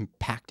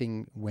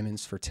impacting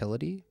women's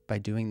fertility by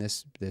doing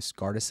this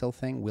Gardasil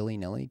thing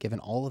willy-nilly, given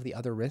all of the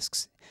other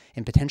risks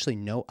and potentially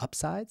no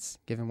upsides,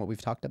 given what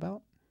we've talked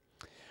about?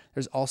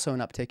 There's also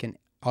an uptick in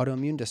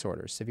autoimmune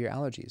disorders, severe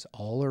allergies.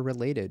 All are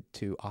related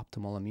to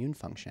optimal immune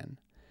function.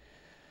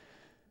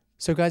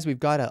 So guys, we've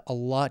got a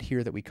lot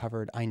here that we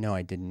covered. I know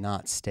I did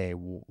not stay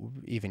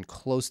even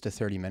close to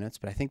 30 minutes,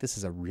 but I think this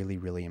is a really,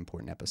 really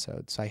important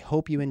episode. So I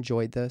hope you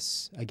enjoyed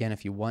this. Again,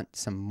 if you want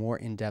some more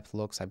in-depth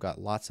looks, I've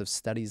got lots of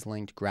studies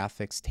linked,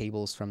 graphics,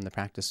 tables from the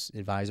practice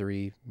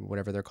advisory,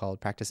 whatever they're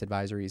called, practice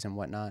advisories and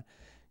whatnot.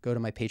 Go to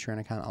my Patreon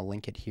account. I'll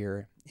link it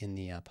here in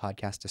the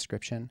podcast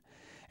description.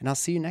 And I'll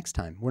see you next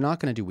time. We're not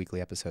going to do weekly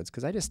episodes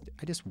because I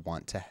just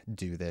want to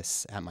do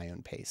this at my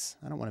own pace.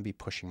 I don't want to be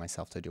pushing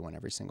myself to do one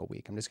every single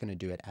week. I'm just going to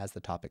do it as the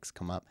topics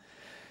come up.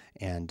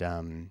 And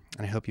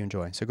I hope you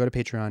enjoy. So go to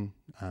Patreon,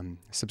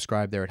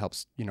 subscribe there. It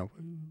helps,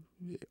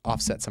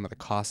 offset some of the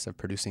costs of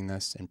producing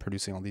this and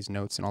producing all these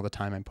notes and all the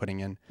time I'm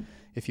putting in.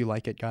 If you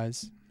like it,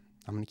 guys,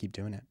 I'm going to keep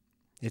doing it.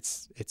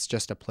 It's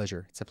just a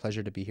pleasure. It's a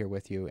pleasure to be here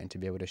with you and to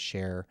be able to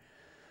share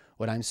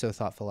what I'm so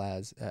thoughtful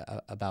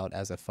about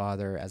as a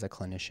father, as a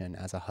clinician,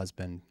 as a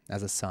husband,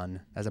 as a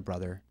son, as a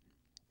brother.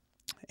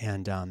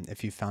 And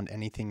if you found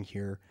anything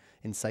here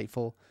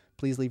insightful,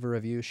 please leave a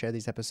review. Share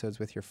these episodes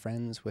with your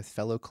friends, with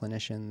fellow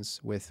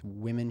clinicians, with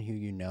women who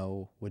you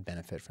know would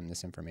benefit from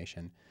this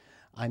information.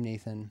 I'm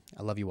Nathan.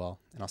 I love you all,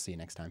 and I'll see you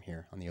next time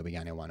here on the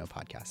Obigano Wano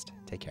podcast.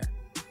 Take care.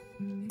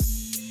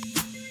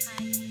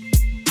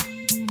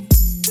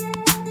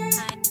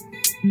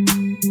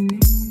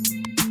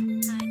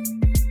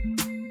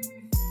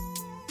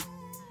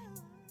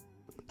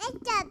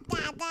 Good job,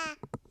 Dada.